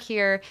that we are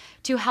here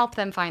to help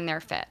them find their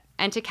fit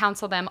and to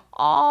counsel them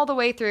all the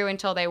way through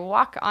until they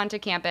walk onto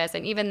campus.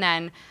 And even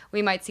then,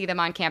 we might see them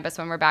on campus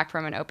when we're back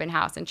from an open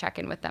house and check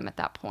in with them at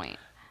that point.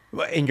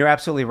 And you're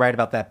absolutely right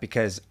about that,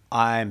 because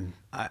I'm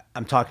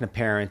talking to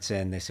parents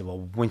and they say,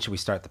 well, when should we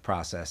start the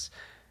process?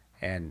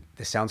 And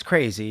this sounds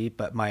crazy,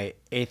 but my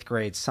 8th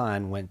grade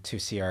son went to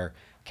see our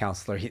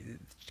counselor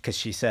because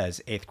she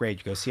says 8th grade,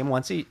 you go see him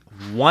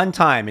one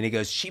time. And he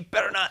goes, she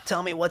better not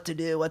tell me what to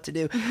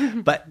do.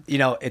 But,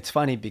 it's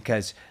funny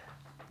because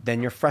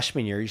then your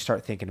freshman year, you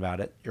start thinking about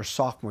it. Your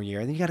sophomore year,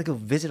 and then you got to go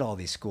visit all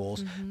these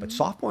schools. But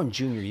sophomore and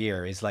junior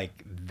year is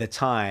like the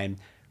time,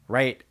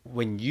 right,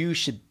 when you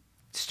should,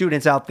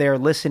 students out there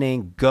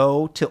listening,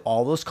 go to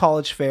all those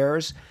college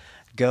fairs,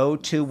 go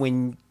to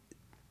when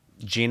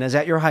Gina's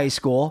at your high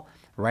school,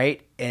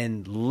 right,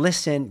 and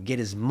listen,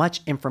 get as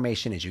much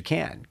information as you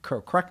can.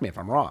 Correct me if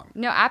I'm wrong.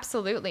 No,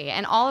 absolutely.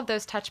 And all of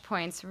those touch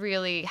points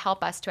really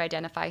help us to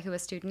identify who a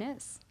student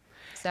is.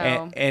 So,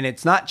 and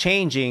it's not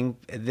changing.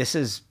 This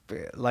is,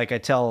 like I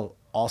tell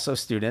also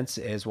students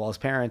as well as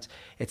parents,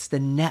 it's the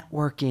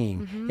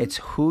networking. It's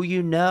who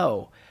you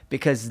know.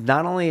 Because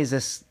not only is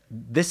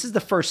this is the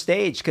first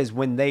stage, because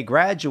when they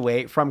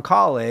graduate from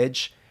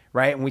college,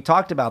 right, and we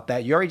talked about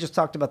that, you already just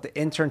talked about the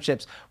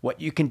internships, what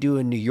you can do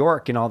in New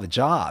York and all the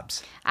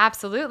jobs.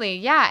 Absolutely.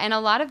 Yeah. And a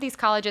lot of these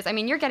colleges, I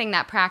mean, you're getting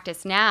that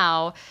practice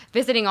now,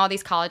 visiting all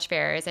these college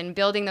fairs and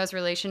building those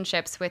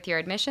relationships with your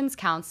admissions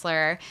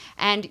counselor.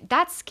 And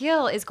that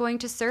skill is going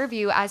to serve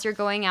you as you're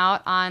going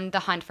out on the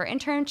hunt for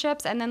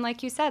internships. And then,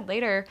 like you said,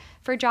 later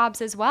for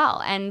jobs as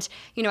well. And,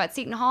 at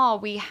Seton Hall,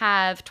 we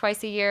have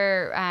twice a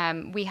year,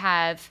 we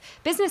have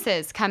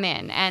businesses come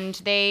in and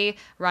they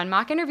run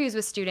mock interviews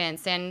with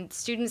students, and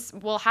students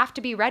will have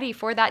to be ready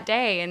for that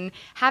day. And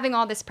having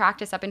all this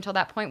practice up until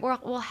that point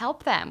will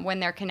help them when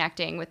they're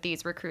connecting with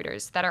these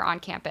recruiters that are on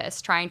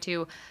campus trying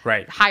to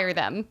hire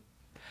them.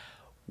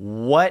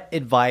 What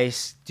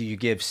advice do you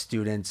give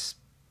students,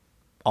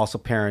 also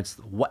parents,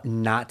 what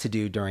not to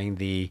do during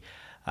the,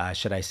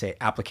 should I say,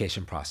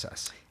 application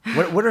process?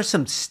 What are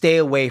some stay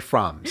away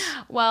froms?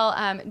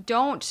 Well,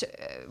 don't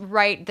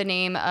write the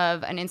name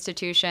of an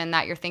institution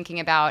that you're thinking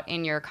about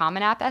in your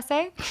Common App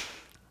essay.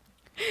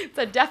 It's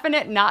a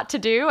definite not to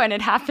do, and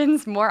it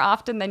happens more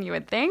often than you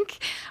would think,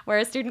 where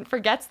a student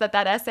forgets that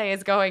essay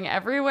is going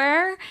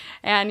everywhere,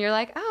 and you're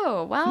like,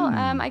 oh, well,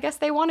 I guess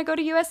they want to go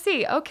to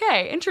USC.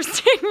 Okay,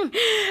 interesting.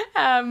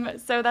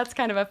 So that's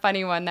kind of a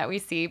funny one that we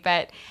see,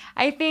 but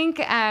I think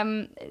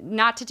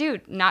not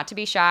to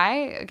be shy.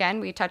 Again,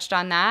 we touched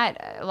on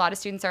that. A lot of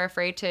students are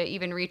afraid to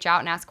even reach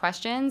out and ask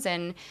questions,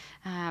 and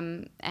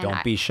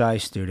don't be shy,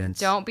 students.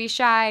 Don't be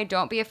shy.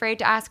 Don't be afraid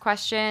to ask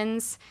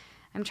questions.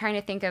 I'm trying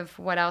to think of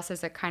what else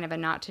is a kind of a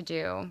not to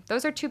do.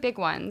 Those are two big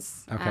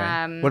ones.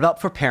 Okay. What about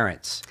for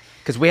parents?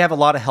 Because we have a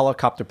lot of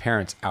helicopter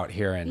parents out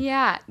here.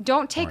 Yeah.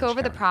 Don't take Orange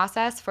over the County.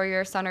 process for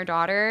your son or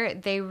daughter.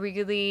 They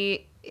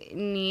really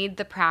need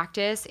the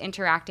practice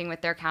interacting with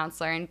their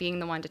counselor and being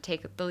the one to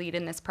take the lead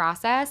in this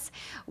process.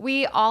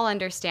 We all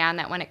understand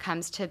that when it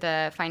comes to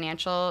the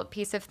financial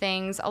piece of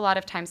things, a lot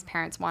of times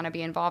parents want to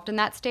be involved in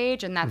that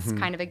stage, and that's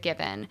kind of a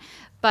given.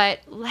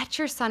 But let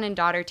your son and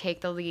daughter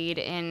take the lead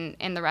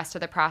in the rest of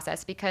the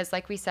process, because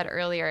like we said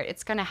earlier,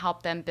 it's going to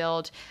help them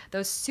build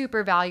those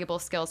super valuable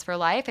skills for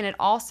life. And it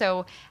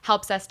also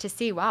helps us to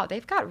see, wow,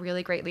 they've got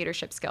really great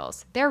leadership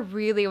skills. They're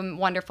really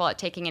wonderful at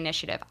taking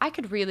initiative. I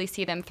could really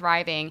see them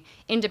thriving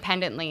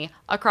independently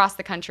across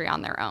the country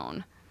on their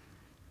own.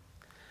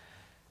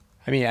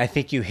 I mean, I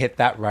think you hit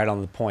that right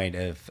on the point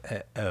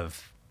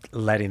of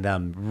letting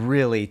them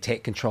really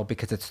take control,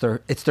 because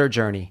it's their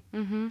journey.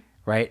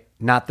 Right?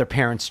 Not their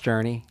parents'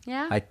 journey.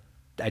 Yeah.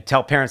 I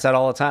tell parents that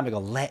all the time. I go,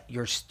 let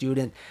your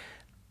student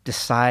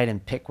decide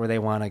and pick where they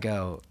want to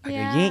go. I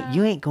go,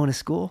 you ain't going to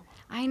school.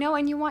 I know,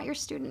 and you want your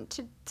student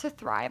to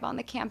thrive on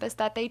the campus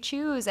that they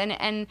choose,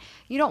 and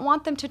you don't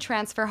want them to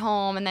transfer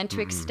home and then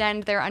to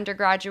extend their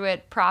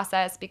undergraduate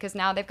process, because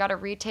now they've got to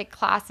retake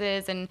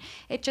classes, and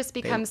it just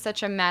becomes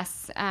such a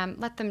mess.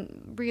 Let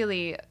them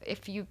really,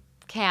 if you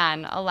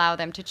can, allow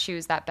them to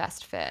choose that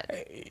best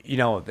fit.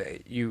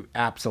 You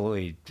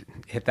absolutely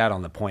hit that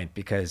on the point,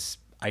 because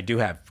I do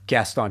have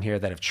guests on here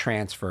that have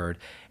transferred,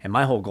 and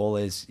my whole goal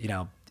is,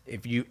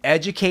 if you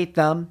educate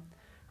them,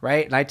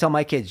 right? And I tell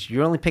my kids,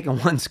 you're only picking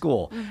one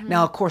school.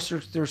 Now, of course,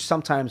 there's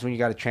sometimes when you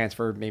got to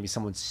transfer, maybe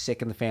someone's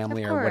sick in the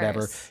family or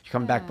whatever, you're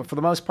coming back. But for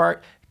the most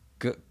part,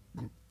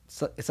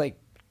 it's like,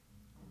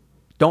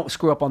 don't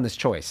screw up on this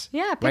choice.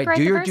 Yeah, pick right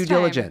Do the your first due time.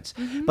 diligence.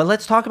 But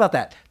let's talk about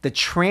that. The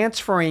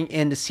transferring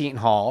into Seton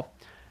Hall,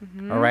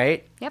 all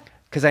right? Yep.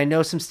 Because I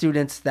know some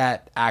students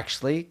that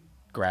actually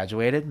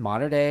graduated,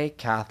 modern day,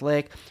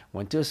 Catholic,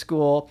 went to a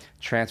school,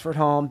 transferred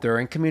home. They're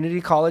in community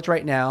college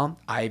right now.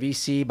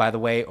 IVC, by the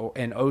way,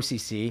 and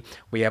OCC.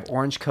 We have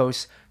Orange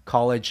Coast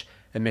College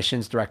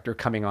admissions director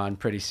coming on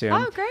pretty soon.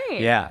 Oh, great.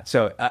 Yeah.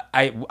 So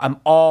I'm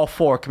all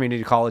for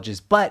community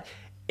colleges, but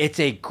it's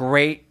a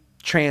great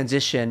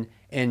transition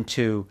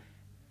into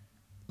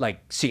like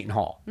Seton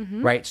Hall,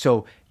 right?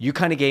 So you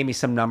kind of gave me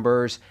some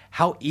numbers.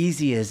 How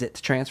easy is it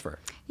to transfer?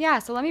 Yeah,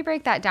 so let me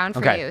break that down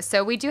for you.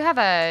 So we do have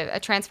a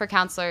transfer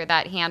counselor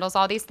that handles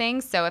all these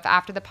things. So if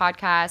after the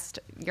podcast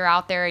you're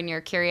out there and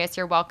you're curious,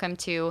 you're welcome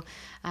to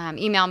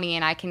email me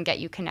and I can get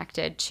you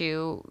connected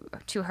to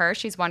her.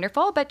 She's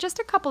wonderful. But just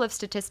a couple of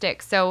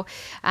statistics. So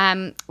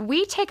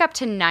we take up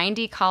to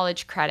 90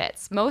 college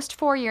credits. Most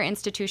four-year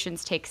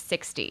institutions take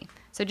 60.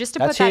 So just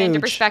to put that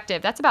into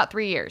perspective, that's about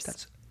 3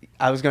 years.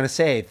 I was going to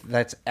say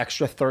that's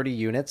extra 30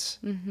 units,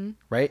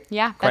 right?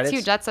 Yeah, Credits? that's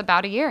huge. That's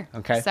about a year.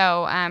 Okay.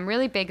 So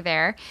really big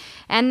there.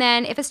 And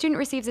then if a student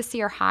receives a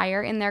C or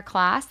higher in their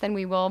class, then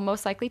we will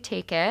most likely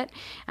take it.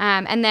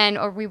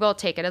 Or we will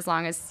take it as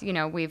long as,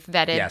 we've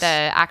vetted the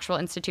actual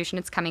institution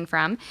it's coming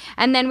from.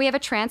 And then we have a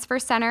transfer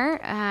center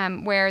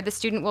where the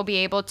student will be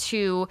able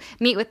to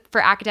meet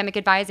for academic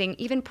advising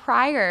even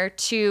prior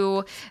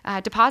to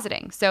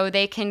depositing. So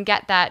they can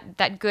get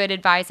that good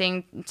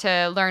advising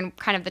to learn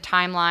kind of the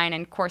timeline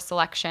and course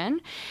selection.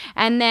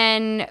 And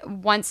then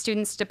once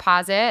students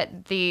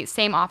deposit, the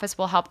same office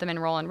will help them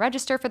enroll and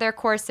register for their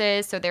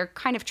courses. So they're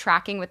kind of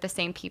tracking with the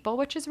same people,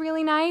 which is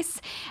really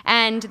nice.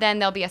 And then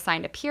they'll be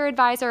assigned a peer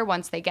advisor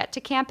once they get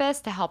to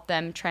campus to help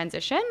them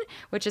transition,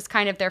 which is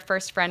kind of their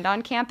first friend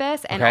on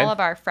campus. And all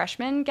of our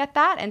freshmen get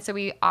that. And so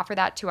we offer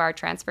that to our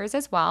transfers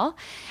as well.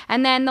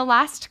 And then the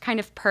last kind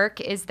of perk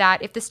is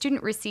that if the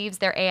student receives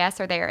their AS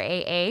or their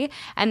AA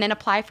and then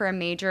apply for a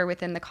major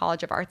within the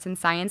College of Arts and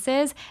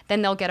Sciences,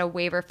 then they'll get a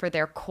waiver for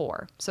their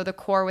core. So the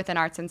core within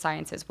Arts and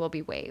Sciences will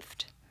be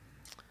waived.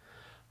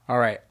 All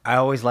right. I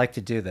always like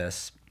to do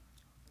this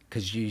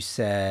because you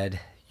said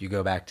you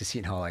go back to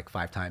Seton Hall like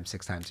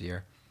 6 times a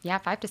year. Yeah,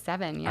 5 to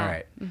 7. Yeah. All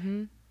right.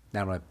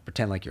 Now I'm going to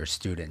pretend like you're a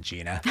student,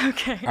 Gina.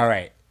 Okay. All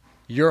right.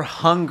 You're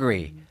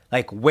hungry.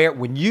 Like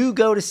when you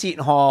go to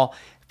Seton Hall,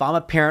 if I'm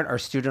a parent or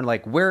student,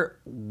 like where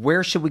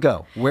should we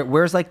go?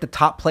 Where's like the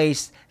top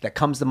place that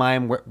comes to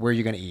mind where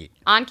you're going to eat?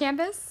 On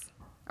campus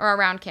or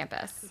around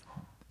campus?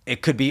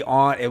 It could be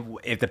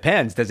it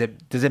depends. Does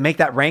it make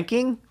that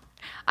ranking?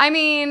 I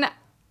mean,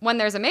 when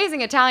there's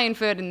amazing Italian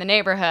food in the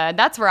neighborhood,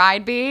 that's where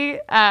I'd be.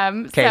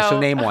 So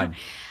name one.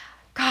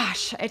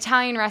 Gosh,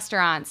 Italian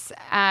restaurants.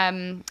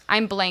 I'm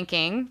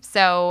blanking.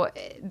 So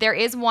there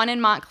is one in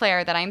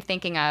Montclair that I'm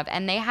thinking of,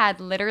 and they had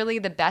literally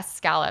the best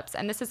scallops.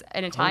 And this is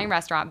an Italian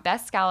restaurant,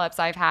 best scallops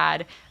I've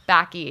had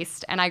back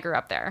east, and I grew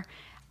up there.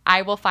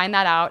 I will find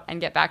that out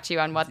and get back to you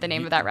on what the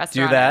name of that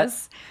restaurant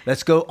is.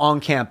 Let's go on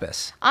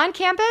campus. On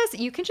campus,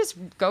 you can just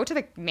go to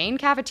the main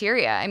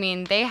cafeteria. I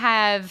mean, they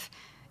have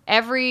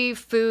every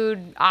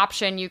food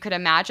option you could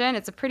imagine.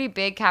 It's a pretty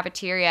big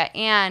cafeteria,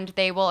 and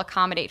they will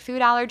accommodate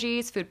food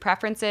allergies, food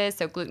preferences,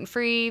 so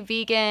gluten-free,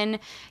 vegan,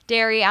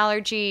 dairy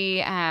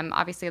allergy,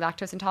 obviously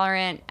lactose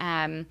intolerant.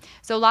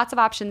 So lots of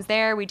options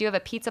there. We do have a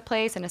pizza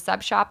place and a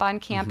sub shop on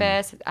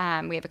campus.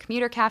 We have a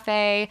commuter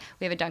cafe.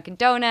 We have a Dunkin'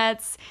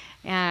 Donuts.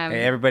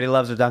 Hey, everybody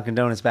loves their Dunkin'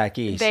 Donuts back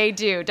east. They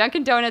do.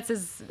 Dunkin' Donuts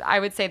is, I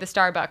would say, the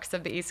Starbucks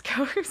of the East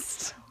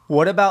Coast.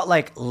 What about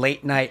like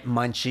late night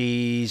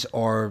munchies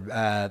or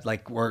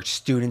like where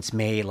students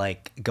may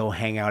like go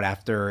hang out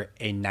after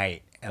a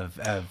night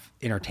of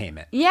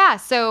entertainment? Yeah,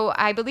 so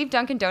I believe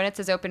Dunkin' Donuts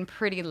is open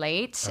pretty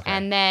late. Okay.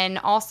 And then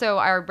also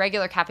our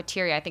regular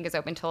cafeteria, I think, is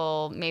open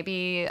till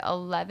maybe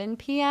 11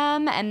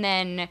 p.m. And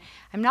then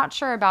I'm not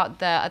sure about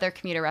the other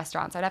commuter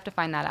restaurants. I'd have to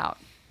find that out.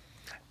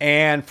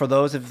 And for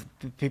those of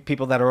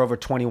people that are over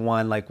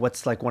 21, like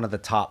what's like one of the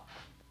top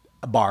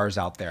bars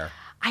out there?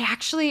 I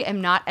actually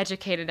am not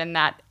educated in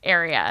that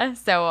area.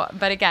 So,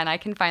 but again, I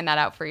can find that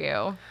out for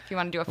you if you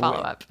want to do a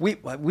follow-up. We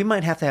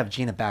might have to have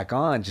Gina back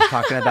on just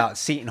talking about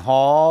Seton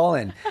Hall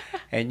and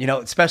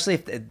especially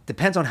if it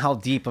depends on how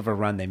deep of a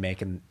run they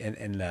make in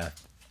the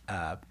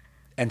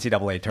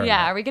NCAA tournament.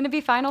 Yeah. Are we going to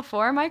be Final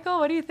Four, Michael?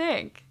 What do you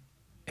think?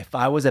 If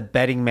I was a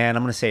betting man,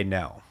 I'm going to say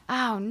no.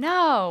 Oh,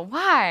 no.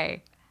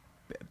 Why?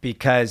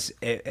 Because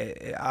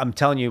I'm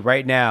telling you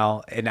right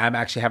now, and I'm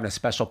actually having a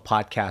special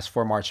podcast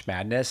for March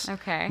Madness.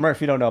 Okay. Remember,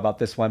 if you don't know about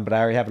this one, but I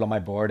already have it on my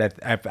board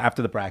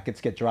after the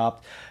brackets get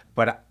dropped.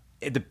 But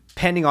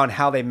depending on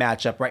how they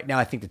match up right now,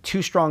 I think the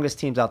two strongest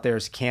teams out there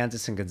is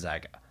Kansas and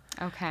Gonzaga.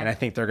 Okay. And I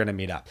think they're going to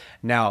meet up.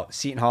 Now,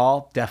 Seton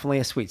Hall, definitely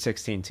a Sweet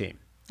 16 team.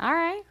 All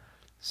right.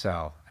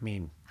 So, I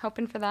mean...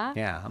 Hoping for that?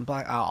 Yeah.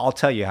 I'll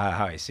tell you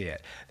how I see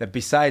it. That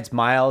besides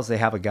Miles, they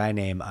have a guy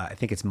named, I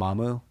think it's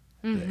Mamu.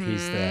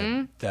 He's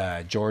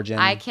the Georgian.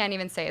 I can't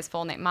even say his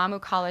full name. Mamu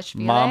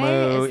Kalashvili.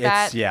 Mamu. Is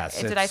that,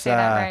 yes. Did I say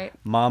that right?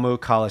 Mamu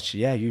Kalash.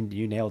 Yeah,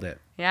 you nailed it.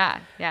 Yeah.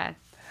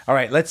 All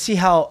right, let's see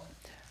how.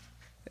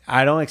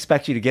 I don't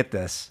expect you to get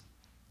this,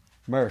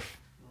 Murph.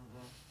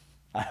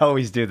 I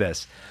always do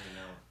this.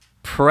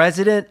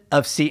 President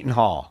of Seton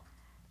Hall.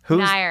 Who's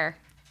Nair.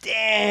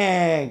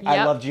 Dang! Yep.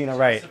 I love Gina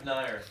Wright.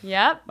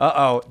 Yep.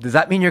 Uh-oh. Does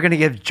that mean you're going to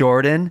give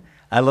Jordan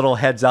a little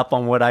heads up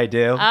on what I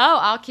do? Oh,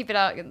 I'll keep it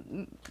out.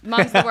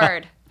 Mum's the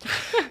word.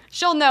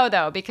 She'll know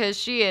though because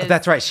she is.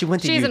 That's right. She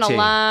went to She's UT. an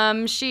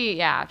alum. She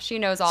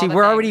knows all. See, the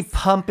we're things. already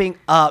pumping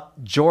up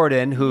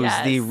Jordan, who's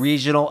Yes. the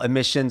regional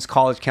admissions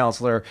college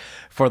counselor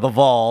for the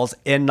Vols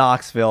in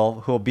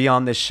Knoxville, who will be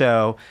on this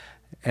show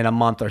in a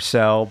month or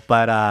so.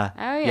 But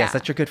yes,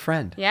 that's your good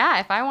friend. Yeah,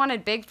 if I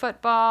wanted big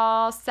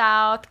football,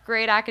 South,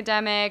 great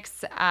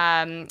academics,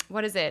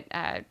 what is it?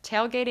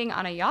 Tailgating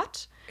on a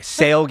yacht?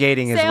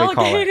 Sailgating, as we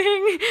call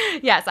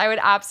it. Yes, I would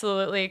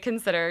absolutely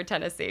consider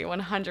Tennessee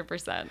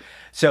 100%.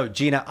 So,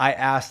 Gina, I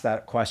asked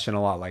that question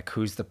a lot, like,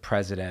 who's the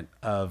president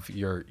of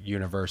your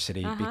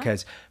university?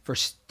 Because for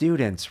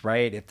students,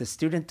 right, if the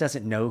student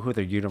doesn't know who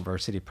their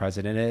university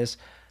president is,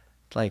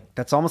 like,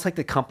 that's almost like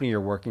the company you're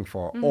working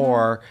for.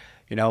 Or,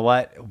 you know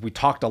what, we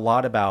talked a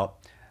lot about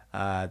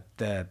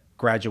the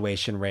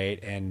graduation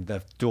rate and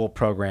the dual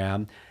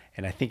program.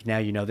 And I think now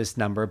you know this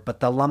number, but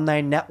the alumni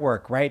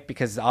network, right?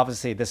 Because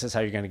obviously this is how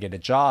you're going to get a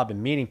job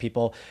and meeting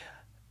people.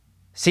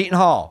 Seton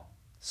Hall,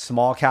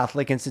 small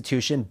Catholic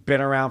institution,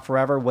 been around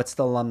forever. What's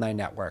the alumni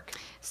network?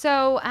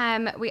 So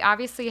we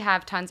obviously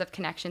have tons of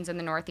connections in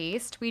the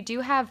Northeast. We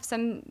do have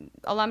some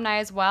alumni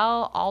as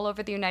well all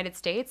over the United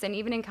States and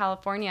even in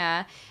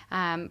California.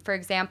 For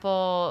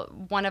example,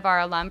 one of our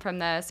alum from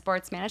the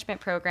sports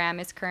management program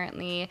is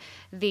currently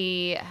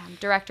the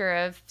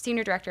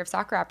senior director of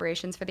soccer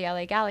operations for the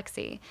LA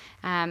Galaxy.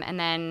 And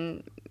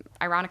then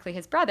ironically,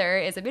 his brother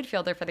is a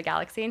midfielder for the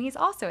Galaxy, and he's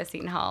also a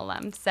Seton Hall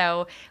alum.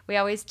 So we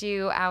always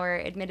do our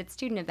admitted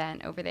student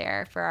event over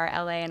there for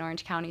our LA and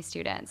Orange County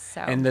students.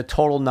 So And the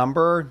total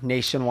number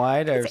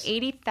nationwide? it's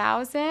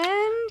 80,000.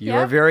 You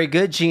are very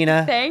good,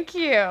 Gina. Thank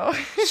you.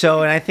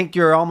 So, and I think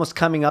you're almost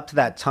coming up to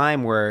that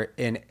time where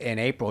in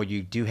April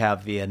you do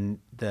have the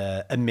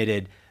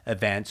admitted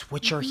events,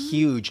 which are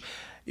huge.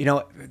 You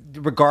know,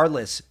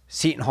 regardless,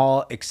 Seton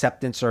Hall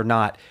acceptance or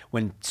not,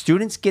 when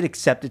students get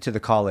accepted to the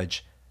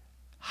college,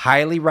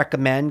 highly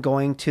recommend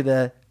going to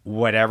the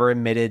whatever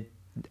admitted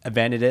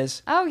event it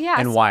is. Oh, yes.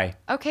 And why?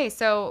 Okay,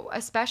 so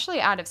especially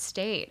out of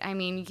state. I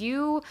mean,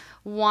 you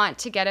want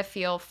to get a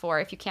feel for,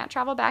 if you can't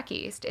travel back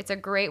east, it's a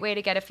great way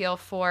to get a feel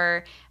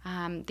for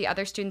the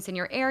other students in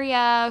your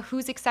area,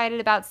 who's excited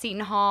about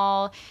Seton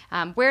Hall,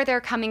 where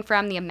they're coming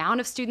from, the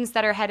amount of students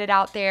that are headed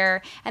out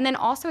there. And then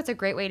also it's a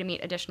great way to meet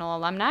additional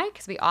alumni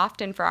because we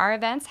often, for our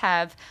events,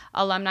 have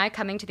alumni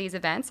coming to these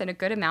events and a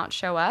good amount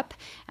show up.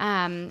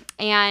 And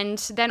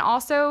then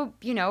also,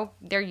 you know,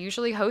 they're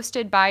usually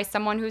hosted by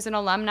someone who's an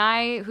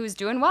alumni who's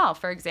doing well.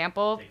 For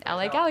example,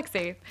 LA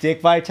Galaxy.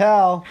 Dick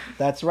Vitale.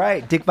 That's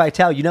right. Dick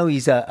Vitale. You know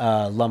he's a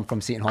alum from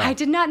Seton Hall. I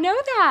did not know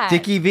that.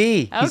 Dickie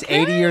V. He's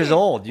Okay. 80 years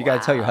old. You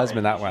got to tell your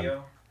husband Craig that one.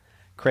 Biggio.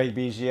 Craig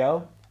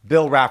Biggio.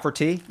 Bill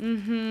Rafferty.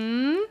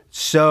 Mm-hmm.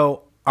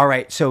 So, all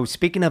right. So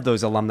speaking of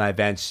those alumni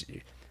events,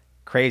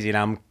 crazy, and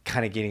I'm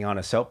kind of getting on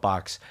a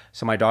soapbox.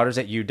 So my daughter's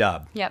at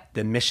UW. Yep.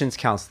 The admissions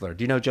counselor.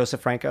 Do you know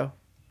Joseph Franco?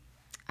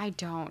 I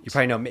don't. You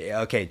probably know me.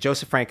 Okay,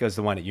 Joseph Franco is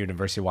the one at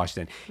University of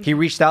Washington. He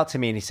reached out to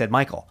me and he said,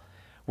 Michael,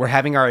 we're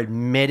having our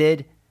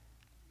admitted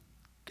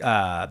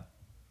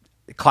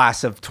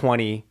class of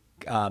 20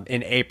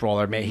 in April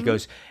or May. He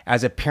goes,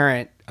 as a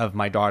parent of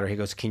my daughter, he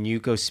goes, can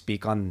you go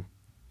speak on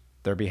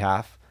their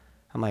behalf?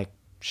 I'm like,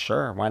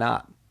 sure, why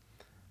not?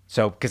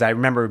 So, because I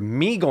remember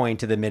me going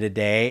to the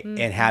midday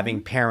and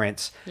having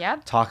parents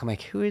Yep. talk. I'm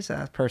like, who is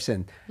that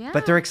person? Yeah.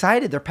 But they're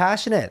excited. They're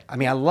passionate. I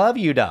mean, I love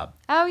UW.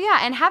 Oh, yeah.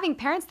 And having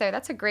parents there,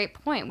 that's a great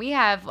point. We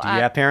have... Do you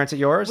have parents at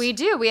yours? We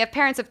do. We have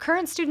parents of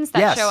current students that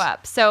Yes. show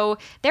up. So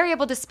they're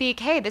able to speak,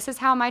 hey, this is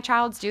how my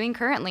child's doing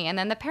currently. And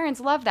then the parents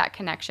love that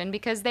connection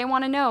because they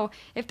want to know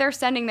if they're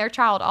sending their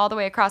child all the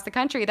way across the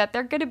country that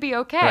they're going to be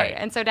okay. Right.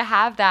 And so to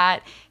have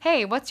that,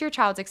 hey, what's your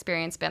child's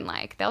experience been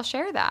like? They'll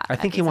share that. I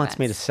at think he these wants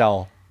me to events.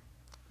 sell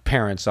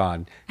parents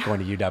on going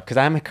to UW because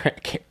I'm a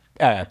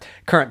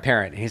current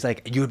parent. And he's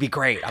like, you would be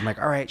great. I'm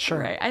like, all right, sure.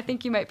 Right. I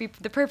think you might be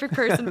the perfect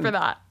person for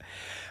that.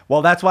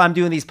 Well, that's why I'm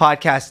doing these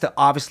podcasts to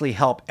obviously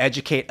help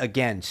educate,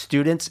 again,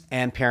 students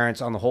and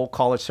parents on the whole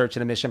college search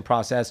and admission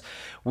process.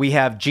 We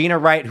have Gina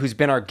Wright, who's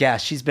been our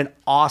guest. She's been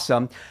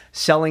awesome.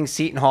 Selling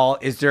Seton Hall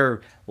is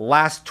their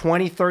last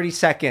 20, 30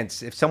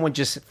 seconds. If someone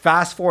just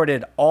fast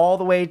forwarded all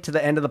the way to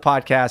the end of the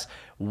podcast,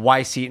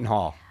 why Seton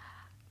Hall?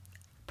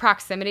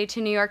 Proximity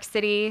to New York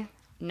City,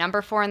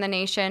 number 4 in the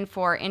nation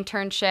for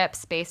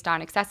internships based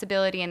on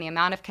accessibility and the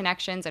amount of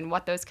connections and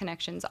what those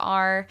connections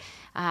are.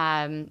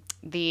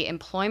 The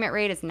employment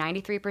rate is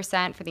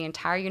 93% for the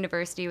entire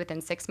university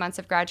within 6 months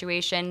of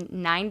graduation,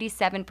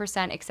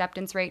 97%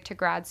 acceptance rate to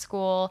grad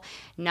school,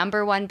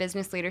 number 1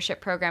 business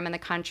leadership program in the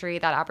country.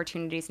 That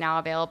opportunity is now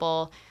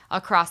available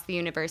across the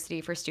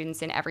university for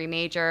students in every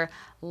major.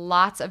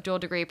 Lots of dual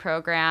degree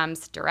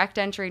programs, direct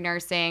entry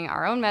nursing,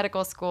 our own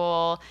medical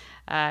school,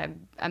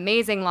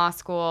 amazing law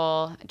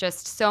school,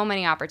 just so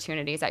many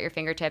opportunities at your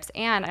fingertips.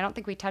 And I don't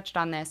think we touched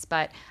on this,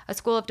 but a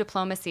school of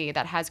diplomacy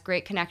that has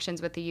great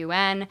connections with the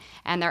UN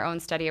and their own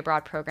study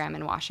abroad program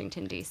in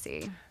Washington,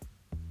 D.C.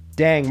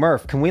 Dang,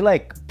 Murph, can we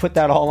put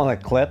that all on a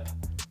clip?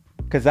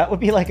 Because that would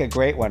be a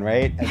great one,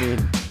 right? I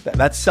mean,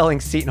 that's selling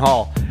Seton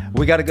Hall.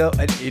 We got to go.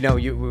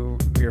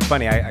 You're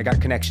funny. I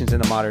got connections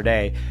in the Modern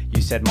Day.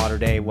 You said Modern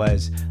Day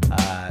was,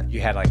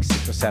 you had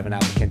 6 or 7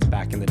 applicants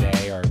back in the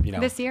day, or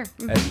this year.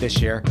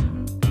 This year,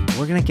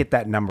 we're gonna get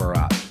that number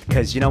up,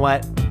 because you know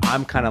what?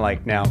 I'm kind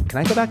of now. Can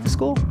I go back to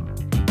school?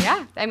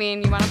 Yeah, I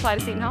mean, you want to apply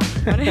to Seton Hall?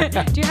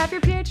 Do you have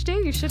your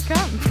PhD? You should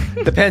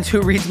come. Depends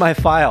who reads my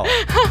file.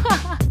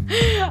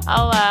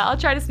 I'll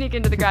try to sneak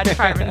into the grad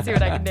department and see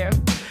what I can do.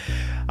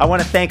 I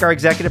want to thank our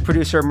executive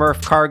producer,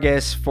 Murph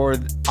Kargas, for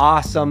the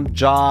awesome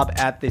job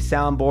at the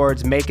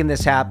soundboards, making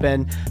this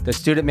happen. The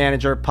student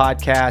manager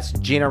podcast,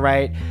 Gina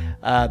Wright.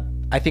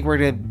 I think we're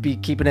going to be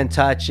keeping in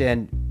touch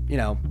and,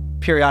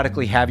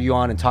 periodically have you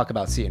on and talk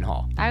about Seton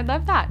Hall. I would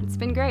love that. It's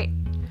been great.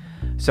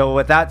 So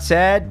with that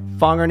said,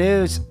 Fonger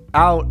News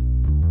out.